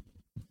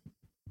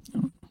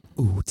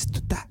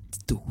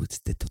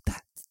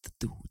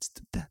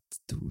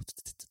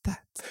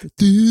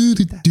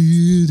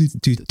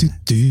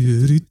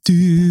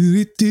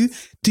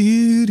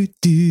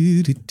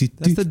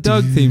the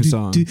Doug theme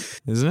song,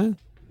 isn't it?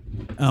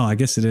 Oh, I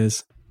guess it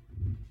is.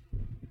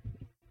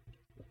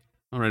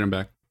 All right, I'm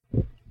back.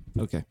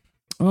 Okay.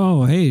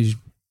 Oh, hey,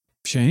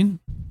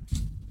 Shane.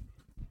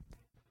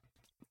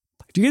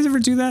 Do you guys ever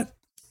do that?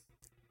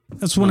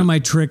 That's one of my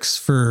tricks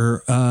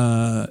for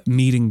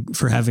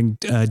having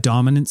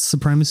dominance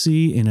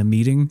supremacy in a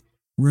meeting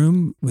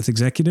room with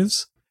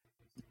executives.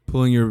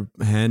 Pulling your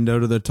hand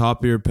out of the top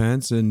of your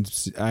pants and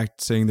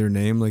saying their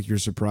name like you're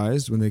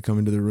surprised when they come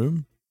into the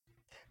room.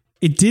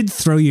 It did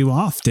throw you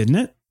off, didn't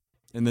it?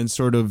 And then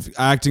sort of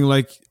acting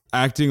like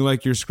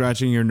you're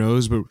scratching your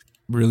nose, but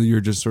really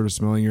you're just sort of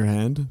smelling your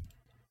hand.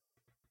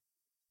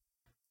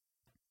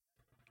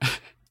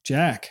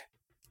 Jack.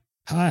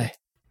 Hi.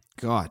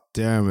 God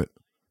damn it.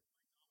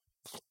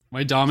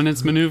 My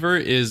dominance maneuver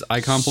is I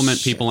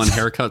compliment people on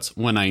haircuts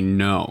when I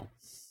know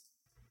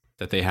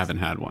that they haven't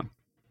had one.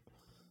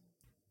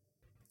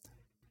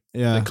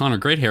 Yeah. Like, Connor,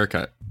 great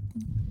haircut.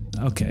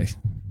 Okay.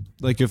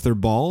 Like if they're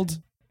bald?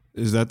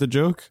 Is that the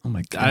joke? Oh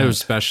my God. I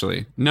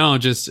especially. No,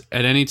 just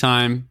at any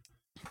time.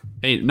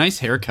 Hey, nice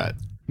haircut.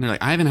 And they're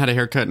like, I haven't had a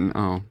haircut in,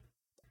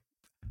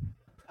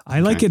 I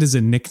like it as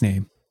a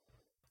nickname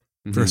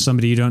for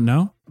somebody you don't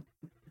know.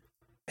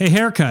 Hey,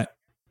 haircut.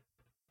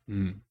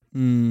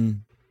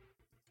 Shane,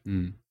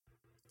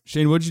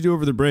 what'd you do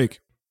over the break?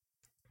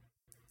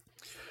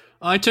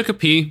 I took a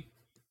pee,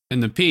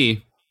 and the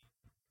P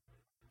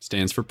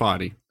stands for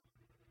potty.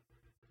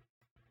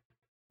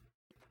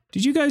 Do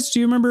you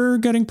remember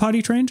getting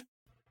potty trained?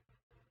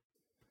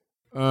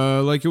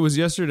 Like it was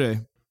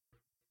yesterday.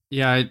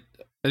 Yeah, I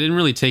didn't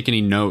really take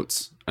any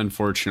notes,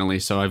 unfortunately,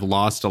 so I've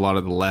lost a lot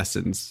of the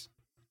lessons.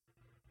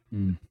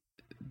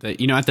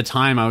 that, at the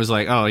time I was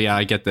like, oh yeah,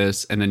 I get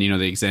this. And then,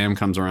 the exam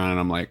comes around and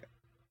I'm like,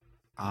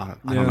 I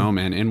don't know,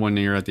 man. In one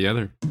ear, at the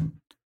other.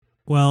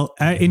 Well,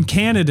 in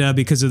Canada,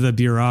 because of the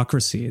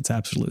bureaucracy, it's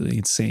absolutely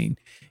insane.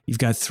 You've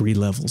got 3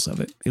 levels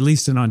of it. At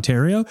least in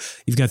Ontario,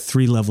 you've got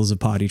 3 levels of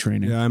potty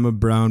training. Yeah, I'm a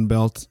brown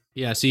belt.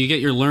 Yeah, so you get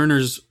your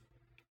learner's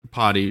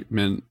potty,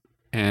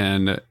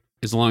 and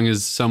as long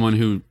as someone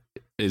who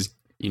is,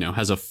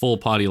 has a full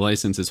potty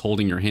license is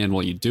holding your hand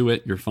while you do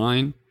it, you're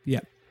fine. Yeah.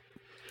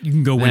 You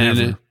can go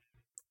whenever.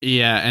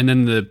 And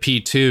then the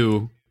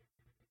P2,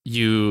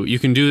 you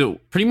can do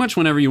it pretty much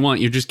whenever you want.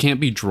 You just can't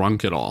be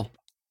drunk at all.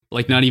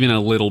 Like, not even a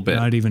little bit.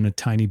 Not even a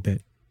tiny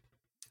bit.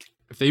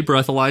 If they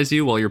breathalyze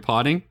you while you're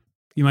potting,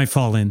 you might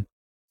fall in.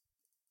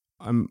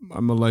 I'm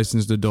a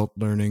licensed adult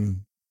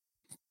learning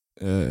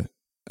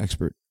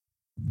expert.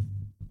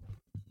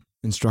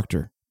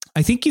 Instructor.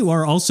 I think you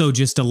are also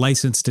just a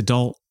licensed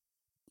adult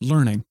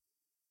learning.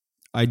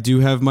 I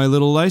do have my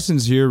little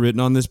license here written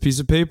on this piece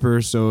of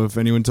paper, so if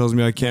anyone tells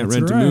me I can't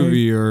rent a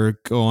movie or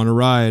go on a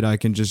ride, I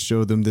can just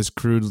show them this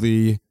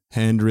crudely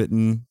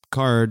handwritten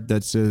card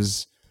that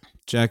says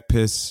Jack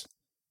Piss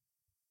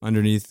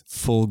underneath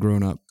full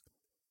grown up.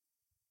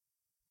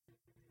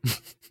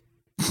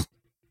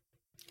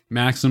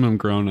 Maximum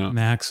grown up.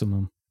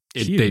 Maximum.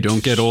 They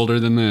don't get older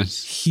than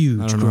this. Huge.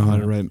 I don't know how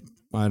to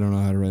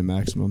write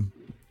maximum.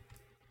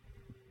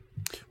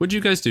 What'd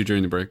you guys do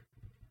during the break?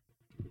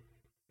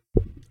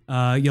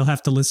 You'll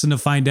have to listen to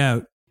find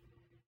out.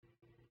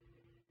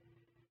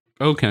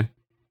 Okay.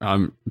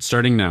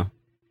 Starting now.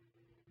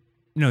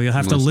 No, you'll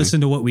have to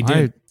listen to what we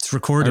did. It's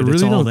recorded. Really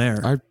it's all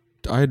there.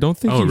 I don't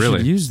think you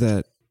should use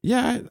that.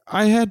 Yeah,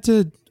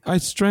 I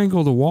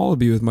strangled a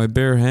wallaby with my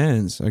bare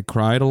hands. I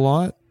cried a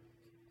lot.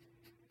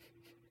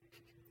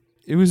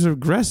 It was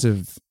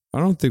aggressive. I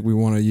don't think we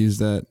want to use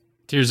that.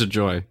 Tears of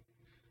joy.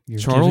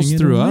 Charles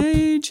threw up.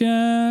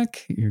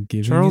 Jack. You're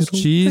giving Charles it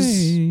away.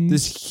 Cheese,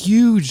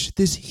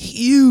 this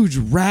huge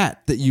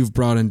rat that you've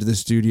brought into the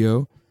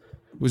studio,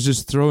 was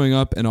just throwing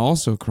up and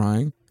also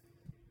crying.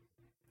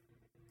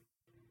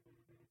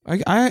 I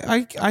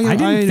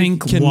didn't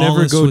think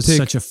Wallace was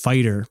such a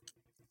fighter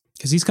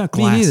because he's got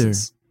glasses. Me neither.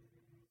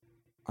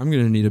 I'm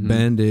gonna need a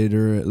Band-Aid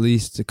or at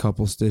least a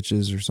couple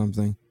stitches or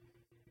something.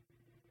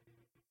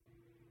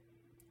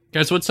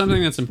 Guys, what's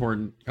something that's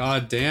important?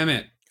 God damn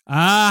it.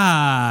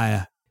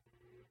 Ha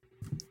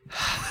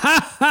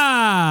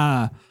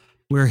ha!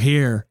 We're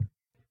here.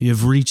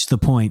 You've reached the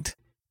point.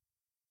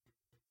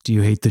 Do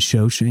you hate the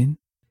show, Shane?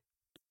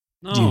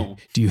 No.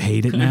 Do you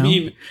hate it now? I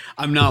mean,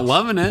 I'm not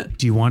loving it.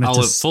 Do you want it I'll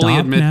to fully stop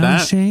admit now,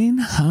 that. Shane?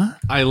 Huh?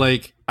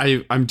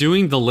 I'm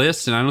doing the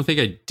list and I don't think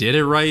I did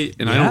it right,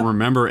 and I don't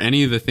remember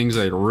any of the things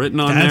I'd written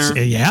on there.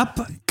 Yep.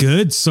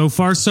 Good. So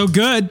far, so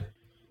good.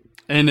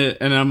 And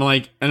I'm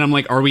like,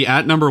 are we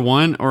at number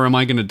 1 or am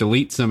I going to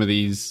delete some of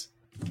these?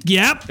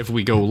 Yep. If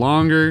we go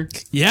longer.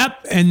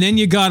 Yep. And then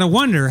you got to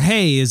wonder,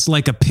 hey, is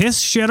like a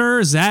piss shitter,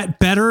 is that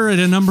better at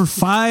a number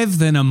 5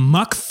 than a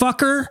muck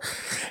fucker?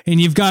 And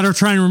you've got to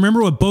try and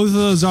remember what both of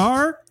those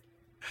are.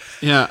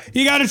 Yeah.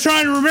 You got to try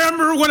and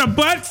remember what a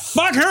butt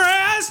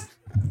fucker is.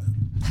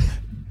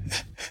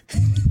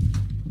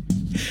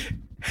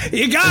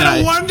 You got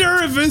to wonder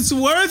if it's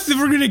worth, if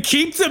we're going to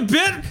keep the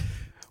bit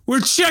where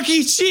Chuck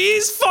E.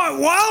 Cheese fought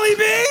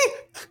Wally-B.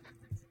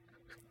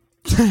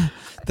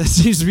 That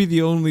seems to be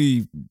the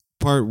only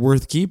part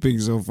worth keeping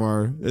so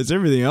far. It's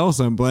everything else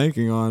I'm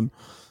blanking on.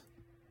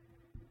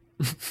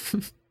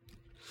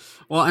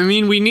 Well, I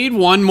mean, we need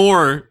one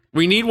more.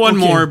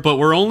 More, but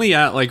we're only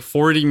at like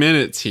 40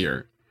 minutes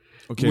here.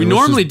 Okay, we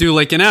normally do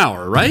like an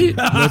hour, right?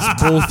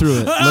 Let's bowl through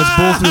it.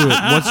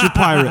 What's your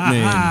pirate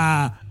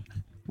name?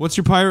 What's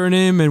your pirate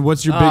name and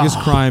what's your biggest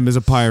crime as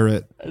a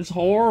pirate? It's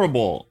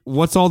horrible.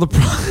 What's all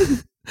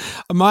the...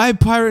 My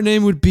pirate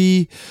name would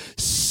be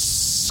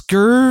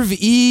Scurv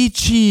E.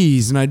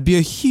 Cheese, and I'd be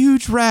a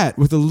huge rat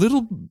with a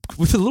little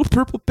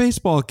purple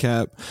baseball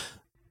cap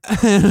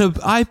and an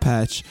eye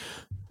patch.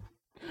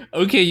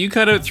 Okay, you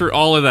cut out through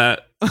all of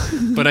that,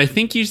 but I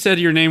think you said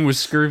your name was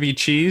Scurvy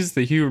Cheese,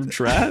 the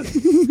huge rat.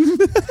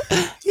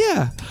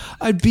 Yeah,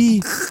 I'd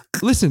be...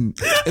 Listen,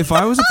 if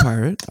I was a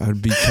pirate, I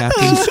would be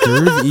Captain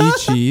Scurv E.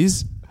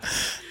 Cheese,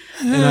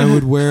 and I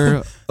would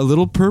wear a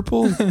little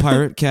purple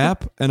pirate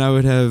cap, and I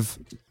would have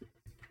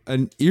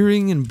an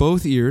earring in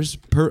both ears,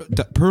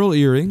 pearl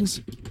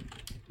earrings,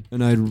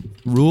 and I'd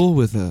rule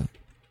with a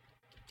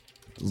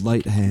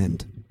light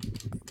hand,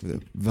 with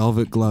a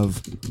velvet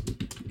glove.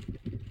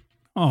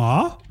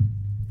 Aw.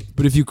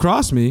 But if you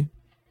cross me,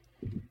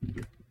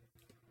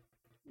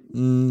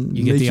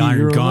 you get the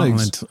Iron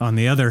Gauntlet on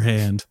the other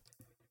hand.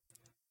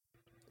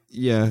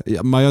 Yeah,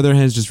 my other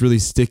hand's just really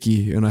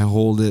sticky, and I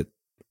hold it.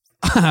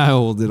 I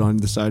hold it on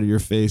the side of your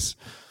face.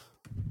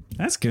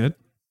 That's good.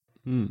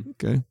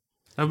 Okay.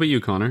 How about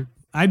you, Connor?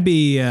 I'd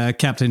be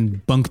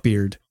Captain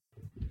Bunkbeard.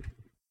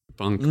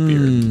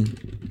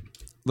 Bunkbeard.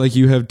 Like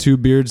you have two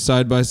beards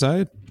side by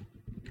side?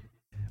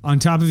 On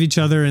top of each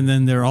other, and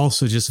then they're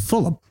also just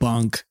full of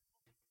bunk.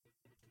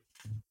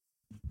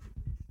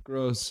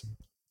 Gross.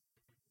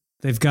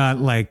 They've got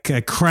like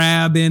a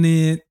crab in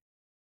it.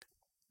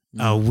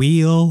 a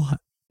wheel,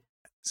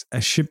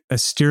 a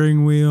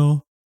steering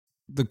wheel.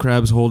 The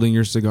crab's holding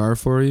your cigar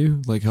for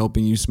you, like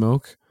helping you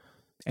smoke.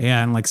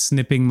 Yeah, and like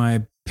snipping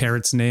my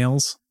parrot's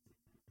nails.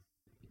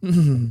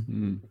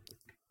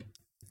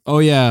 Oh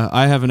yeah,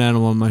 I have an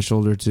animal on my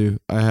shoulder too.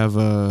 I have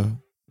a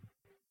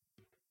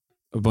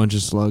bunch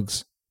of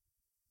slugs.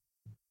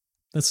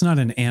 That's not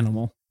an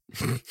animal.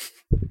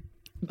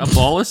 A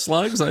ball of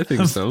slugs? I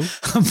think so.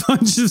 A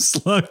bunch of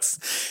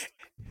slugs.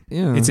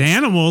 Yeah, It's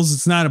animals.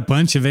 It's not a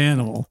bunch of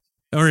animal.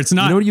 Or it's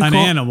not an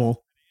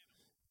animal.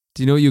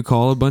 Do you know what you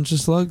call a bunch of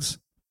slugs?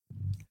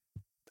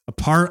 A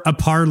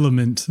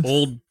parliament.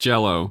 Old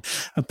Jello.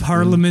 A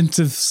parliament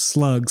of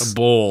slugs. A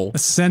bowl. A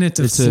senate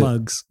of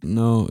slugs.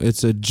 No,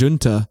 it's a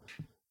junta.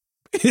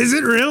 Is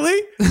it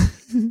really?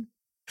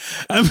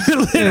 A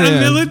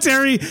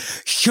military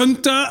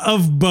junta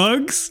of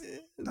bugs?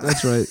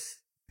 That's right.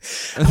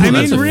 I mean,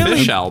 That's a really?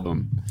 Fish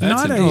album.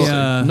 That's Not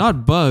interesting.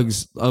 Not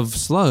bugs, of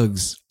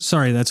slugs.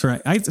 Sorry, that's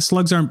right.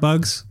 Slugs aren't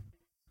bugs.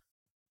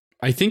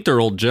 I think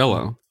they're Old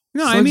Jello.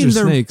 No, Slugs I mean are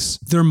they're snakes.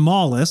 They're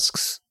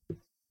mollusks.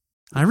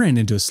 I ran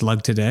into a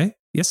slug today.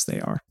 Yes,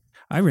 they are.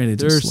 I ran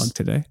into a slug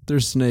today.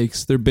 They're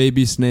snakes. They're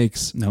baby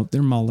snakes. No,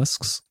 they're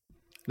mollusks.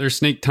 They're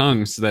snake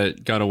tongues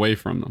that got away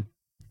from them.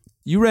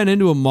 You ran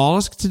into a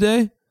mollusk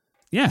today?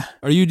 Yeah.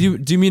 Are you?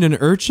 Do you mean an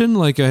urchin,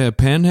 like a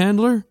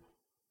panhandler?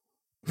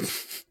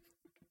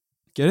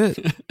 Get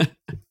it?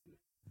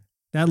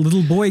 That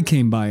little boy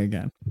came by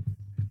again.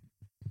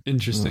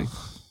 Interesting.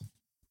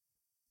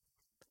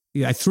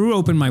 Yeah, I threw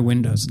open my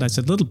windows and I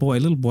said, little boy,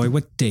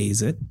 what day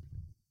is it?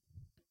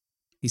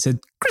 He said,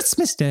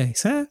 Christmas Day,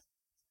 sir.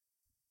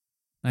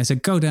 And I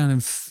said, go down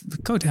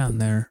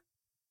there.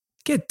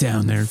 Get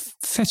down there.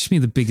 Fetch me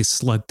the biggest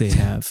slug they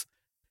have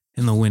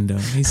in the window.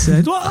 And he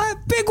said, well, a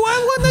big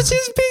one that's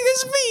as big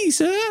as me,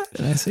 sir.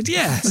 And I said,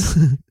 yes.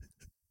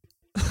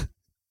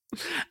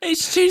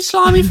 It's too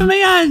slimy for my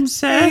hands,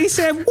 sir. And he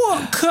said,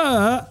 what,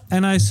 Kurt?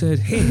 And I said,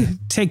 here,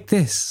 take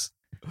this.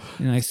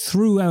 And I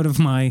threw out of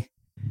my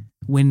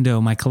window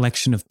my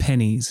collection of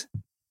pennies.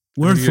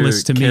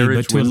 Worthless to me,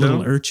 but to a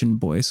little urchin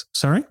boys.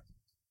 Sorry?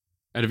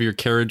 Out of your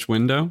carriage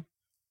window?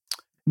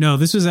 No,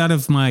 this was out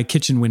of my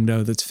kitchen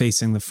window that's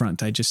facing the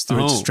front. I just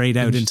threw it straight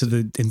out into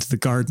the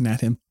garden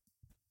at him.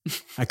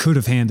 I could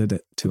have handed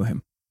it to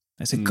him.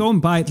 I said, go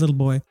and buy it, little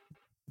boy.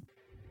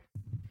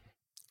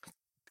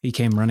 He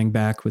came running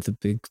back with a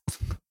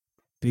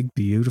big,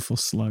 beautiful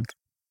slug.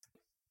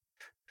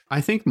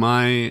 I think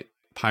my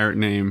pirate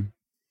name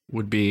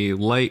would be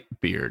Light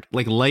Beard,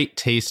 like light,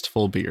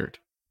 tasteful beard.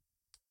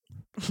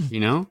 You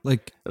know,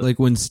 like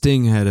when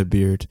Sting had a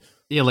beard.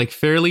 Yeah, like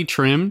fairly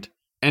trimmed,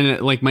 and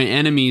like my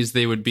enemies,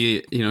 they would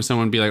be,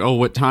 someone would be like, "Oh,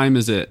 what time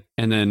is it?"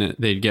 And then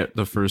they'd get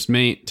the first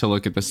mate to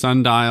look at the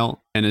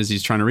sundial, and as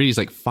he's trying to read, he's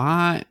like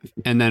 5,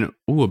 and then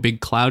a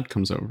big cloud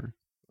comes over.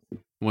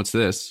 What's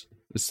this?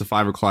 It's the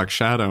 5 o'clock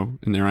shadow,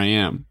 and there I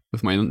am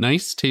with my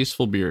nice,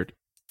 tasteful beard,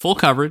 full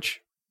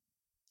coverage,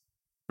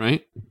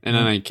 right? And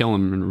then I kill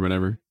him or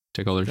whatever,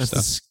 take all their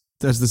stuff.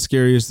 That's the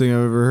scariest thing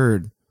I've ever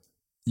heard.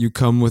 You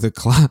come with a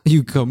cloud.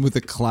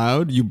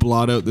 You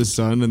blot out the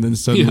sun, and then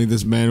suddenly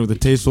this man with a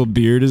tasteful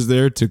beard is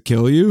there to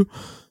kill you.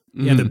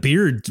 Yeah, the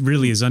beard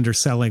really is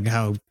underselling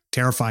how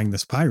terrifying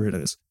this pirate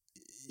is.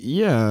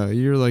 Yeah,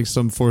 you're like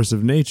some force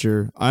of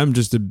nature. I'm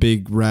just a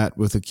big rat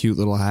with a cute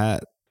little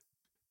hat.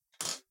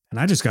 And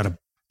I just got a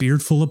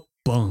beard full of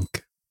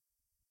bunk.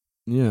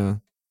 Yeah.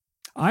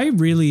 I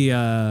really,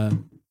 I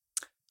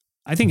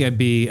think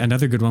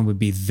another good one would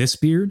be this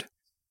beard.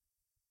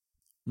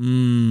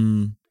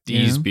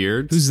 These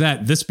beards? Who's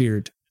that? This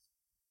beard.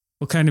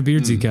 What kind of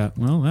beards he got?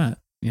 Well, that,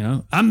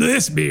 I'm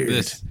this beard.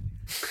 This.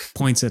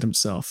 Points at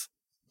himself.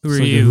 Who It's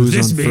are like a you? who's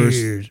This on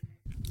beard.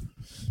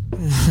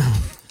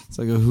 It's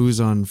like a who's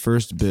on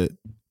first bit.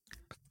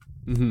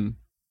 Mm-hmm.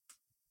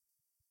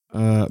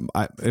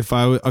 If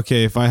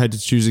I had to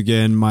choose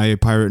again, my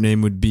pirate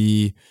name would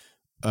be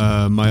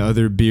my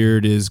other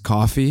beard is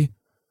Coffee.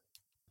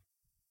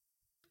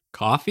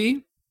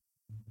 Coffee?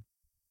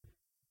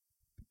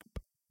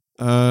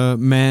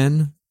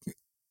 Man.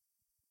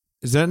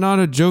 Is that not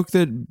a joke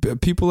that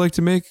people like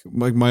to make?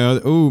 Like my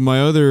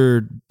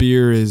other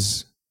beer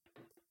is,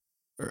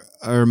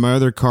 or my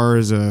other car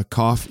is a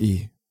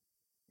coffee.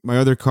 My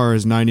other car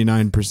is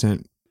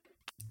 99%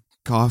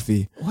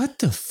 coffee. What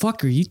the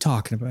fuck are you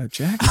talking about,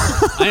 Jack?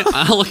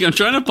 I'm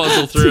trying to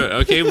puzzle through it.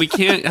 Okay, we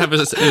can't have an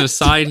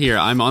aside here.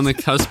 I'm on the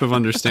cusp of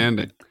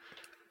understanding.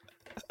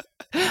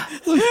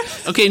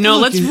 Okay, no,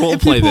 let's role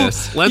play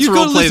this. Let's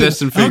role play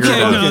this and figure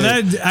it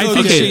out. I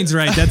think Shane's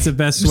right. That's the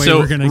best way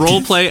we're gonna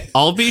role play.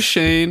 I'll be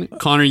Shane,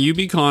 Connor, you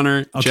be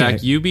Connor, Okay.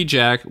 Jack, you be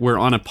Jack. We're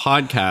on a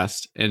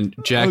podcast, and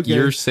Jack,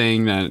 you're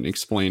saying that and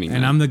explaining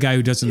And that. I'm the guy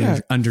who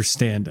doesn't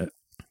understand it.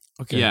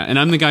 Okay. Yeah, and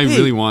I'm the guy who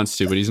really wants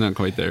to, but he's not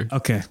quite there.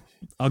 Okay.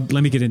 Let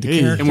me get into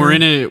character. And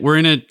we're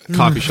in a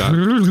coffee shop.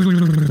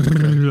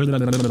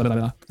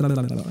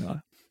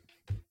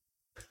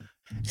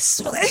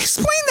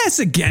 Explain this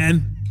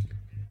again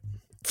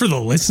for the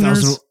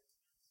listeners.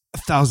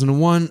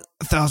 1001,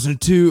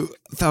 1002,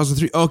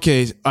 1003.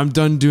 Okay, I'm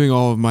done doing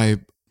all of my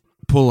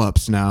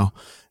pull-ups now.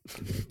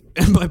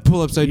 And by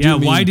pull-ups, I do Yeah,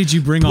 mean why did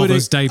you bring all putting-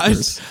 those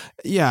diapers?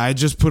 I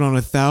just put on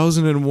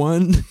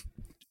 1,001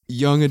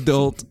 young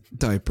adult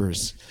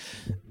diapers.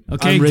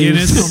 Okay, I'm ready to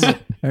Guinness. film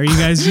it. Are you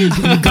guys, you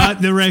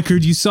got the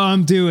record. You saw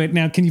him do it.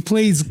 Now, can you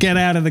please get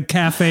out of the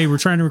cafe? We're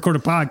trying to record a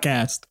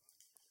podcast.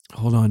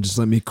 Hold on, just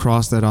let me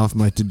cross that off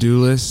my to-do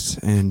list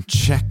and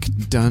check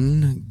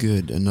done.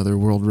 Good, another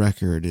world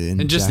record.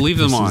 And just Jack leave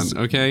them on, Pearce's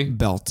okay?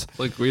 belt.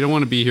 Like, we don't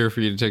want to be here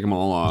for you to take them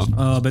all off.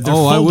 But they're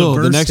Oh, I full to will.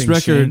 The next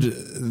bursting, record,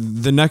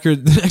 Shane. the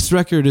next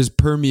record is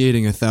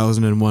permeating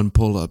 1,001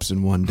 pull-ups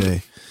in one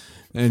day.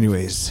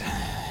 Anyways,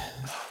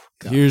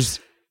 here's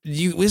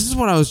you. This is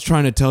what I was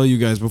trying to tell you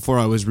guys before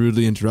I was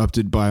rudely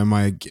interrupted by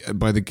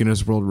the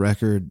Guinness World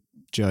Record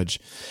judge.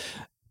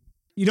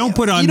 You don't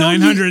put on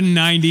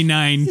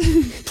 999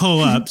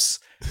 pull-ups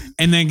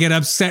and then get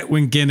upset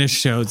when Guinness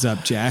shows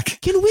up,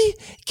 Jack. Can we?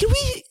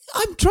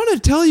 I'm trying to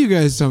tell you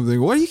guys something.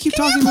 Why do you keep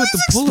talking about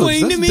the pull-ups?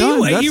 explain to That's me done.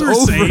 what That's you were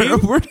over. saying?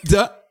 We're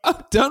done.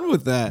 I'm done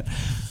with that.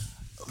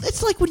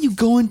 It's like when you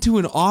go into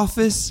an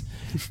office.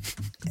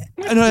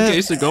 And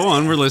Okay, so go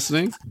on. We're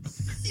listening.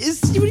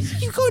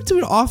 you go into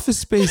an office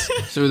space.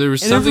 So there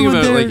was And something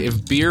everyone about there- like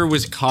if beer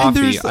was and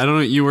coffee. there's, I don't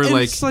know. You were and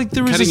like, it's like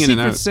there was a cutting in and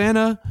secret out.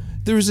 Santa.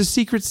 There was a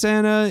secret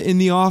Santa in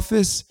the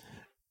office,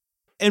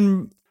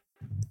 and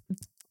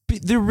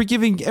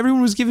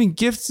everyone was giving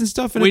gifts and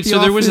stuff. And Wait, at the so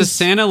there was a office,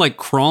 Santa like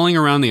crawling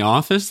around the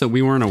office that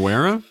we weren't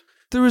aware of?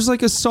 There was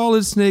like a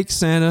solid snake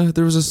Santa.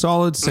 There was a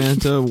solid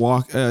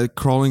Santa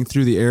crawling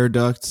through the air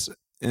ducts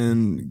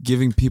and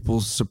giving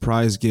people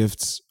surprise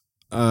gifts.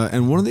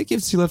 And one of the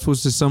gifts he left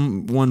was to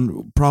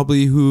someone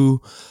probably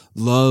who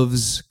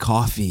loves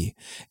coffee,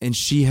 and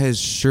she has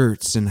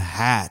shirts and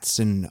hats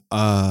and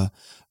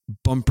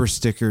bumper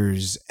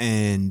stickers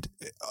and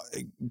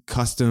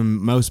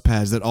custom mouse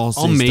pads that all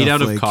say All made stuff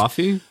out of like,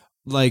 coffee?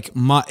 Like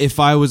if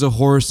I was a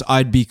horse,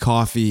 I'd be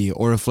coffee,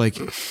 or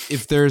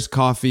if there's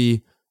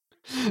coffee,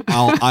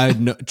 I'd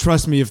know.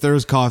 Trust me, if there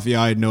was coffee,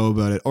 I'd know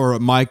about it. Or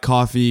my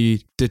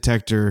coffee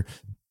detector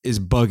is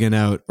bugging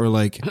out. Or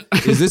like,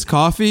 is this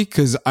coffee?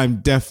 Because I'm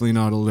definitely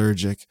not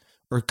allergic.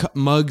 Or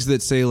mugs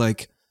that say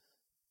like,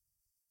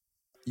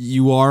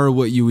 you are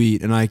what you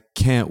eat, and I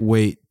can't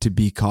wait to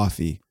be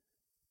coffee.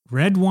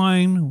 Red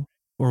wine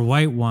or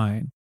white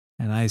wine?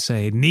 And I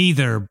say,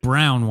 neither.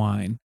 Brown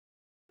wine.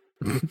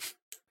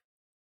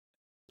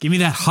 Give me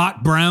that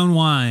hot brown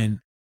wine.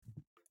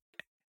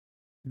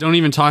 Don't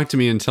even talk to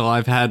me until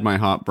I've had my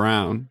hot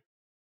brown.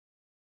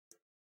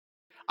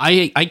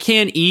 I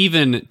can't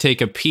even take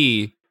a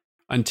pee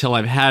until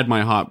I've had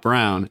my hot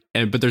brown.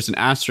 But there's an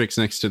asterisk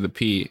next to the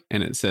P,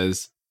 and it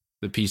says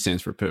the P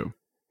stands for poo.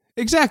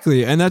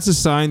 Exactly. And that's a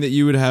sign that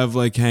you would have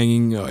like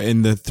hanging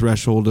in the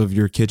threshold of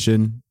your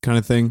kitchen kind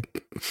of thing.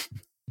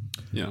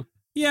 Yeah.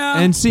 Yeah.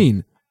 And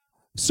scene.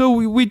 So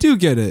we do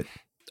get it.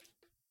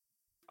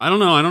 I don't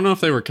know. I don't know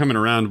if they were coming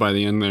around by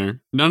the end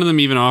there. None of them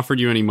even offered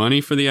you any money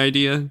for the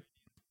idea.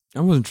 I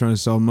wasn't trying to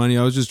sell money.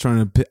 I was just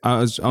trying to.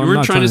 I'm were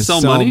not trying to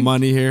sell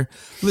money? here.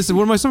 Listen,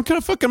 what am I? Some kind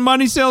of fucking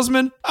money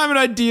salesman? I'm an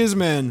ideas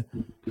man.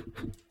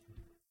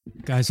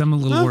 Guys, I'm a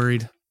little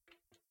worried.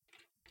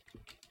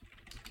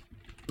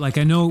 Like,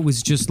 I know it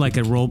was just like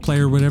a role play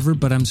or whatever,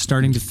 but I'm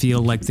starting to feel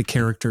like the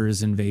character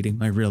is invading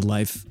my real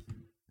life.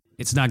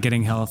 It's not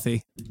getting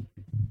healthy.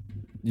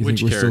 You Which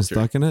think we're character? still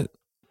stuck in it?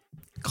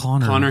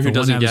 Connor Connor who the one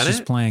doesn't I was get just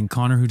it? playing.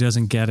 Connor who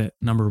doesn't get it.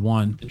 Number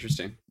one.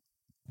 Interesting.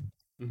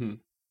 Mm-hmm.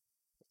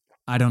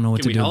 I don't know what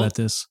Can to we do help? about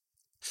this.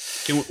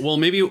 Well,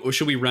 maybe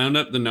should we round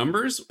up the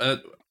numbers?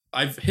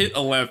 I've hit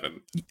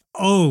 11.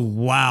 Oh,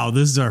 wow.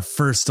 This is our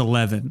first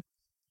 11.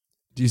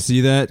 Do you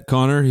see that,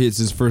 Connor? It's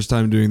his first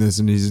time doing this,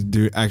 and he's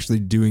actually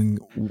doing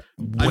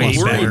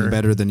Way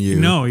better than you.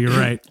 No, you're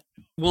right.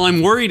 Well,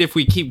 I'm worried if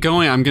we keep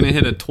going, I'm going to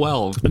hit a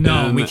 12.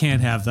 No, And we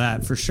can't have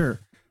that for sure.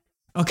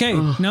 Okay.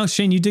 No,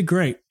 Shane, you did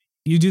great.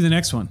 You do the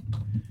next one.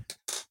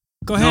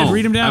 Go ahead, No,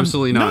 read them down.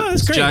 absolutely not. No,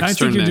 that's It's great. Jack's I think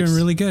turn you're next. doing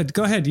really good.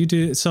 Go ahead. You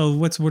do. So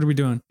what are we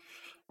doing?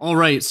 All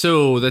right,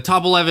 so the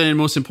top 11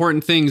 most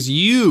important things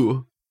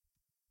you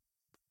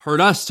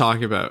heard us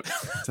talk about. Is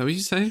that what you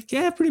say?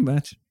 Yeah, pretty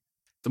much.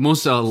 The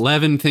most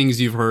 11 things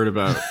you've heard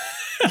about.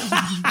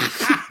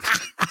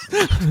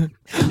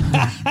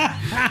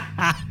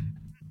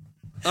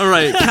 All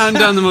right, counting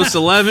down the most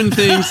 11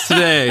 things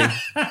today.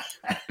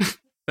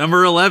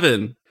 Number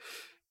 11.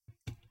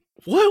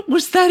 What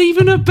was that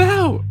even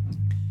about?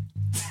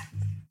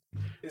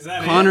 Is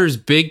that Connor's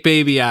big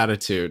baby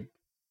attitude.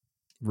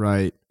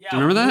 Right. Do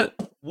you remember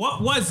that?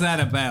 What was that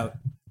about?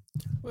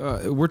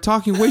 We're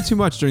talking way too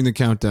much during the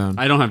countdown.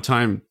 I don't have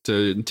time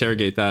to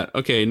interrogate that.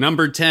 Okay,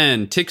 number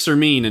 10. Ticks are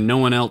mean and no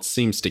one else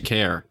seems to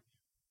care.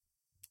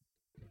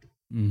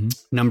 Mm-hmm.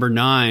 Number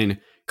 9.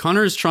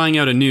 Connor is trying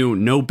out a new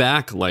no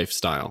back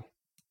lifestyle.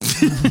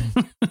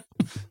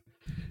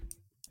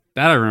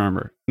 That I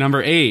remember.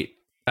 Number 8.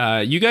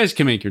 You guys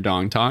can make your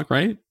dong talk,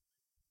 right?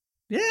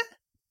 Yeah.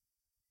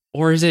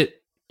 Or is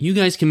it you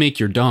guys can make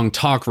your dong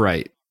talk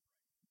right?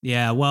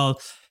 Yeah,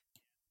 well,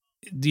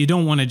 you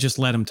don't want to just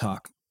let him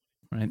talk,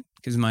 right?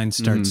 Because mine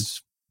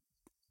starts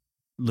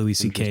Louis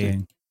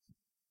C.K.ing.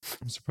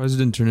 I'm surprised it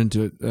didn't turn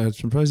into it. I'm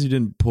surprised you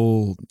didn't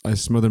pull. I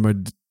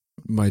smothered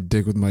my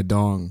dick with my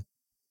dong.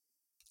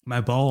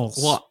 My balls.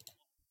 Well,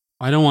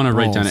 I don't want to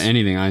write down Balls.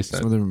 anything I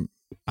said. Smothered my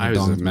I was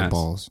dong a with my mess.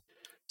 balls.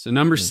 So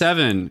number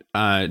 7,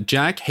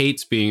 Jack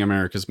hates being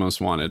America's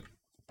Most Wanted.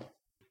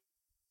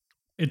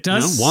 It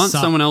does Want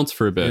suck. someone else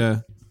for a bit. Yeah.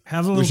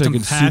 Have a little Wish I could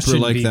compassion, super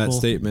like people. that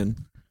statement.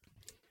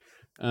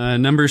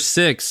 Number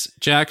 6,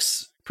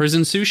 Jack's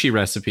prison sushi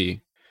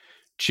recipe.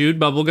 Chewed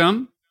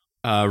bubblegum,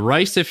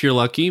 rice if you're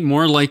lucky,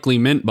 more likely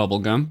mint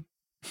bubblegum,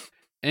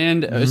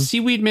 and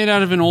seaweed made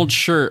out of an old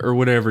shirt or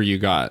whatever you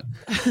got.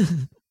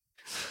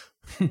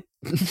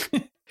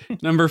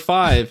 Number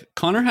 5,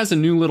 Connor has a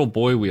new little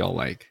boy we all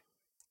like.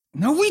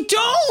 No, we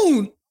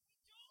don't.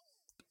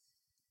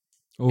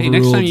 Hey,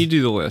 next time Overruled. you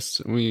do the list,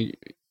 it'll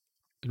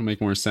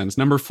make more sense.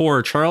 Number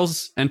 4,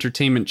 Charles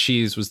Entertainment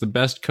Cheese was the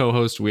best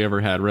co-host we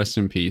ever had. Rest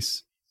in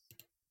peace.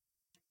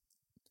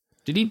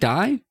 Did he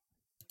die?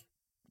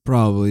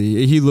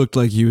 Probably. He looked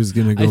like he was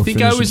gonna go. I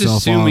think I finish was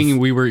himself assuming off.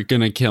 we were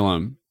gonna kill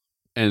him,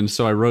 and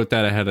so I wrote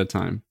that ahead of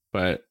time.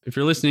 But if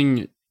you're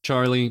listening,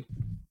 Charlie,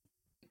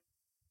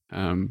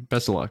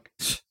 best of luck.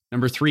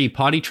 Number 3,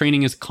 potty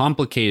training is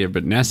complicated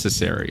but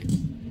necessary.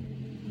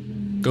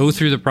 Go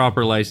through the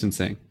proper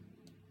licensing.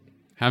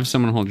 Have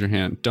someone hold your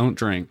hand. Don't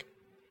drink.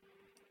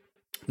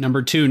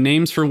 Number 2,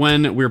 names for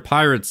when we're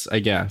pirates, I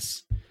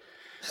guess.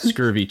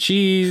 Scurvy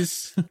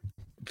cheese,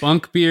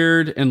 bunk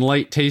beard, and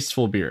light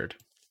tasteful beard.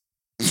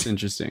 It's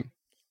interesting.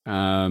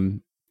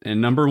 And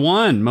number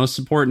 1, most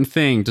important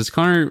thing. Does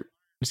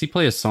he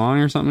play a song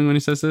or something when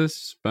he says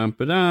this?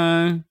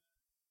 Bum-ba-da.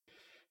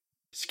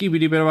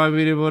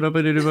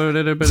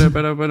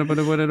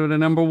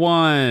 Number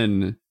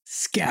 1.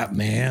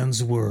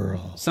 Scatman's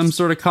World. Some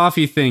sort of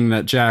coffee thing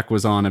that Jack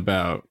was on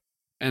about.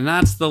 And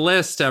that's the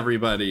list,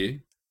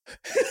 everybody.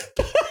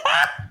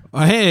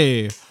 Oh,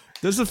 hey,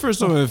 that's the first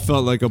time I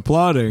felt like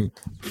applauding.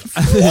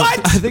 I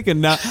think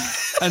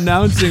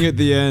announcing at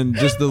the end,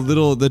 just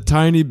the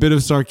tiny bit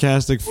of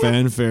sarcastic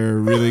fanfare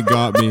really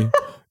got me,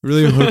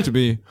 really hooked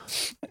me.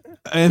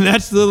 And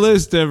that's the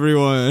list,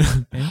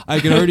 everyone. I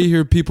can already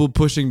hear people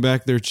pushing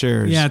back their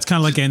chairs. Yeah, it's kind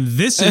of like, and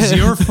this is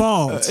your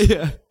fault.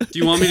 Yeah. Do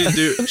you want me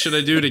to should I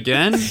do it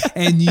again?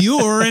 And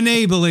you're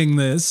enabling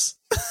this.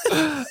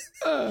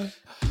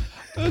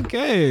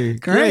 Okay.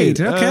 Great.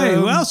 Okay.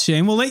 Well,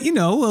 Shane, we'll let you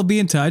know. We'll be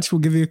in touch. We'll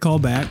give you a call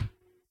back.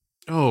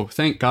 Oh,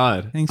 thank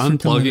God. Thanks for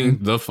coming in.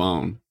 Unplugging the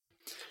phone.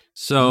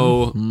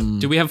 So,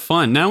 do we have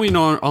fun? Now we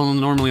know I'll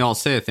normally all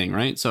say a thing,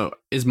 right? So,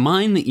 is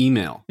mine the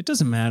email? It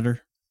doesn't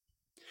matter.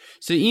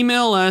 So,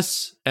 email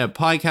us at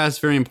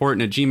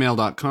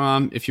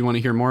podcastveryimportant@gmail.com if you want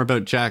to hear more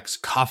about Jack's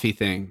coffee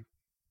thing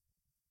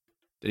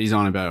that he's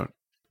on about.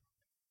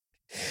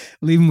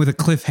 Leave him with a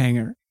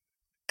cliffhanger.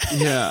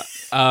 Yeah.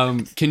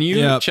 Can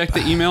you check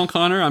the email,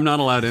 Connor? I'm not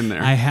allowed in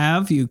there. I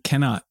have. You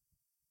cannot.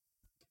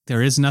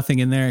 There is nothing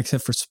in there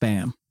except for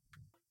spam.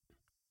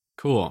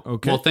 Cool.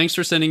 Okay. Well, thanks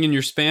for sending in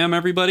your spam,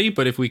 everybody.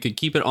 But if we could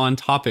keep it on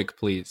topic,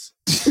 please.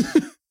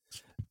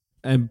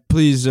 And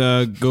please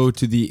go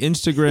to the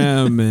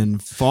Instagram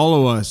and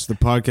follow us, the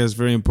podcast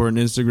Very Important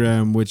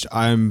Instagram, which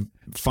I'm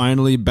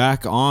finally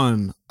back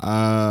on.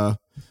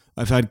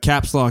 I've had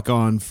Caps Lock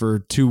on for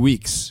 2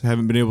 weeks.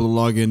 Haven't been able to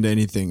log into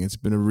anything. It's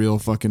been a real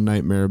fucking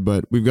nightmare,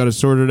 but we've got it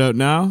sorted out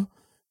now.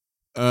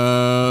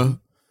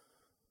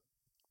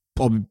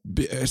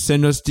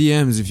 Send us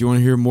DMs if you want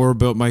to hear more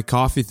about my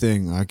coffee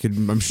thing.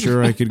 I'm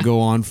sure I could go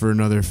on for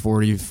another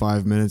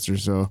 45 minutes or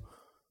so.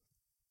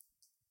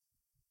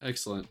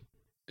 Excellent.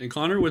 And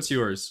Connor, what's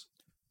yours?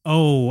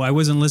 Oh, I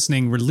wasn't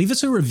listening. Leave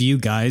us a review,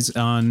 guys,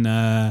 on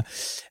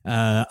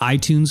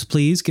iTunes,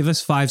 please. Give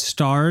us 5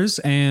 stars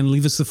and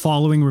leave us the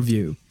following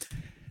review.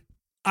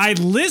 I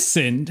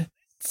listened,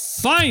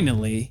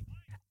 finally,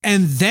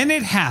 and then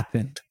it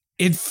happened.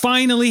 It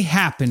finally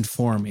happened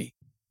for me.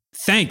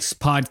 Thanks,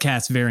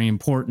 podcast Very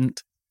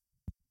Important.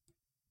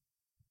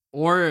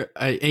 Or,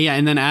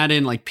 and then add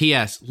in like,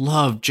 P.S.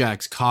 Love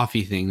Jack's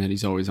coffee thing that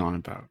he's always on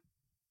about.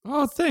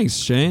 Oh, thanks,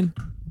 Shane.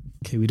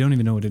 Okay, we don't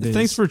even know what it is.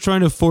 Thanks for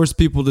trying to force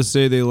people to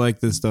say they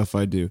like the stuff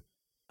I do.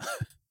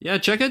 Yeah,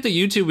 check out the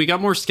YouTube. We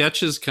got more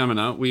sketches coming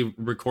out. We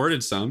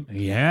recorded some.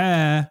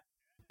 Yeah.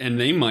 And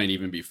they might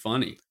even be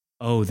funny.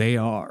 Oh, they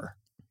are.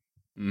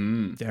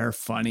 Mm. They're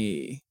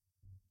funny.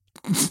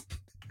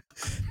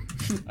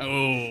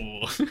 Oh.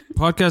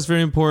 Podcast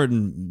Very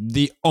Important.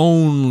 The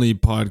only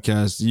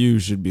podcast you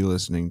should be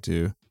listening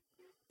to.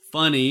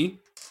 Funny.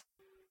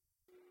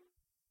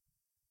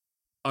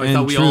 Oh, I And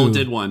thought we true. all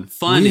did one.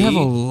 Funny. We have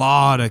a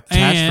lot of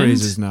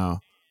catchphrases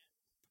now.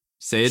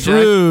 Say it,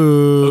 Jack.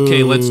 True.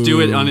 Okay, let's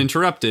do it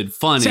uninterrupted.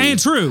 Funny. Saying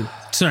true.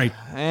 Sorry.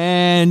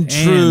 And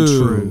true. And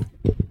true.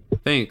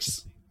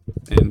 Thanks.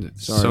 And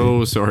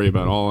so sorry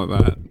about all of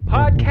that.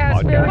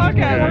 Podcast very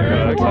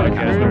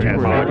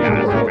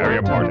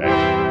important.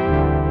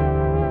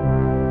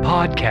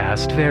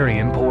 Podcast very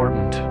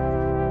important.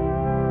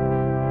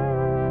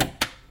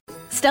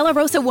 Stella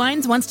Rosa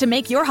Wines wants to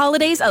make your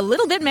holidays a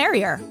little bit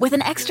merrier with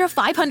an extra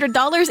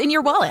 $500 in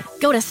your wallet.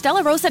 Go to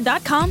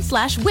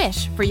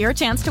stellarosa.com/wish for your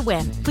chance to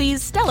win.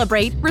 Please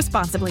celebrate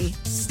responsibly.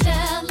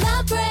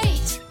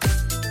 Celebrate.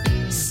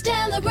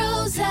 Stella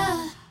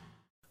Rosa.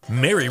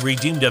 Mary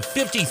redeemed a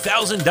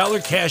 $50,000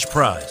 cash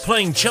prize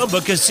playing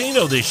Chumba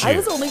Casino this year. I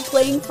was only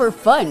playing for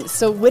fun,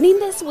 so winning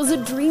this was a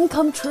dream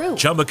come true.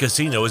 Chumba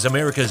Casino is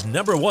America's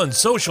 #1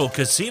 social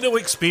casino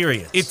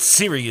experience. It's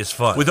serious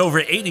fun. With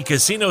over 80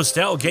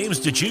 casino-style games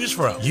to choose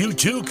from, you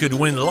too could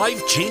win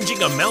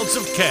life-changing amounts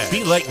of cash.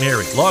 Be like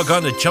Mary. Log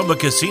on to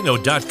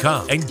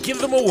ChumbaCasino.com and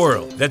give them a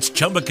whirl. That's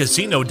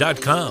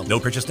ChumbaCasino.com. No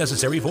purchase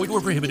necessary. Void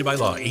where prohibited by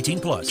law.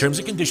 18+. Terms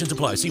and conditions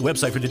apply. See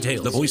website for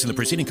details. The voice in the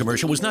preceding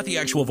commercial was not the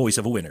actual voice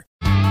of a winner.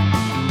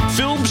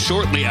 Filmed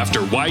shortly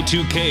after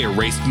Y2K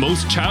erased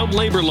most child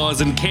labor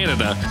laws in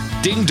Canada,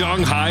 Ding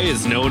Dong High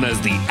is known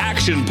as the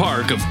action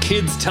park of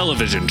kids'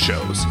 television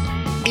shows.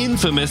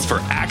 Infamous for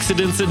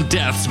accidents and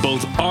deaths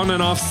both on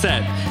and off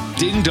set,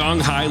 Ding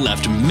Dong High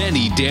left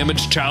many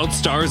damaged child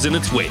stars in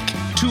its wake,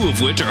 2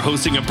 of which are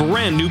hosting a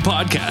brand new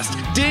podcast,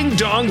 Ding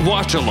Dong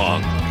Watch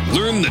Along.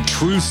 Learn the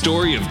true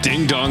story of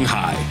Ding Dong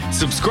High.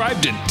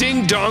 Subscribe to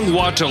Ding Dong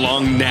Watch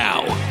Along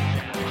now.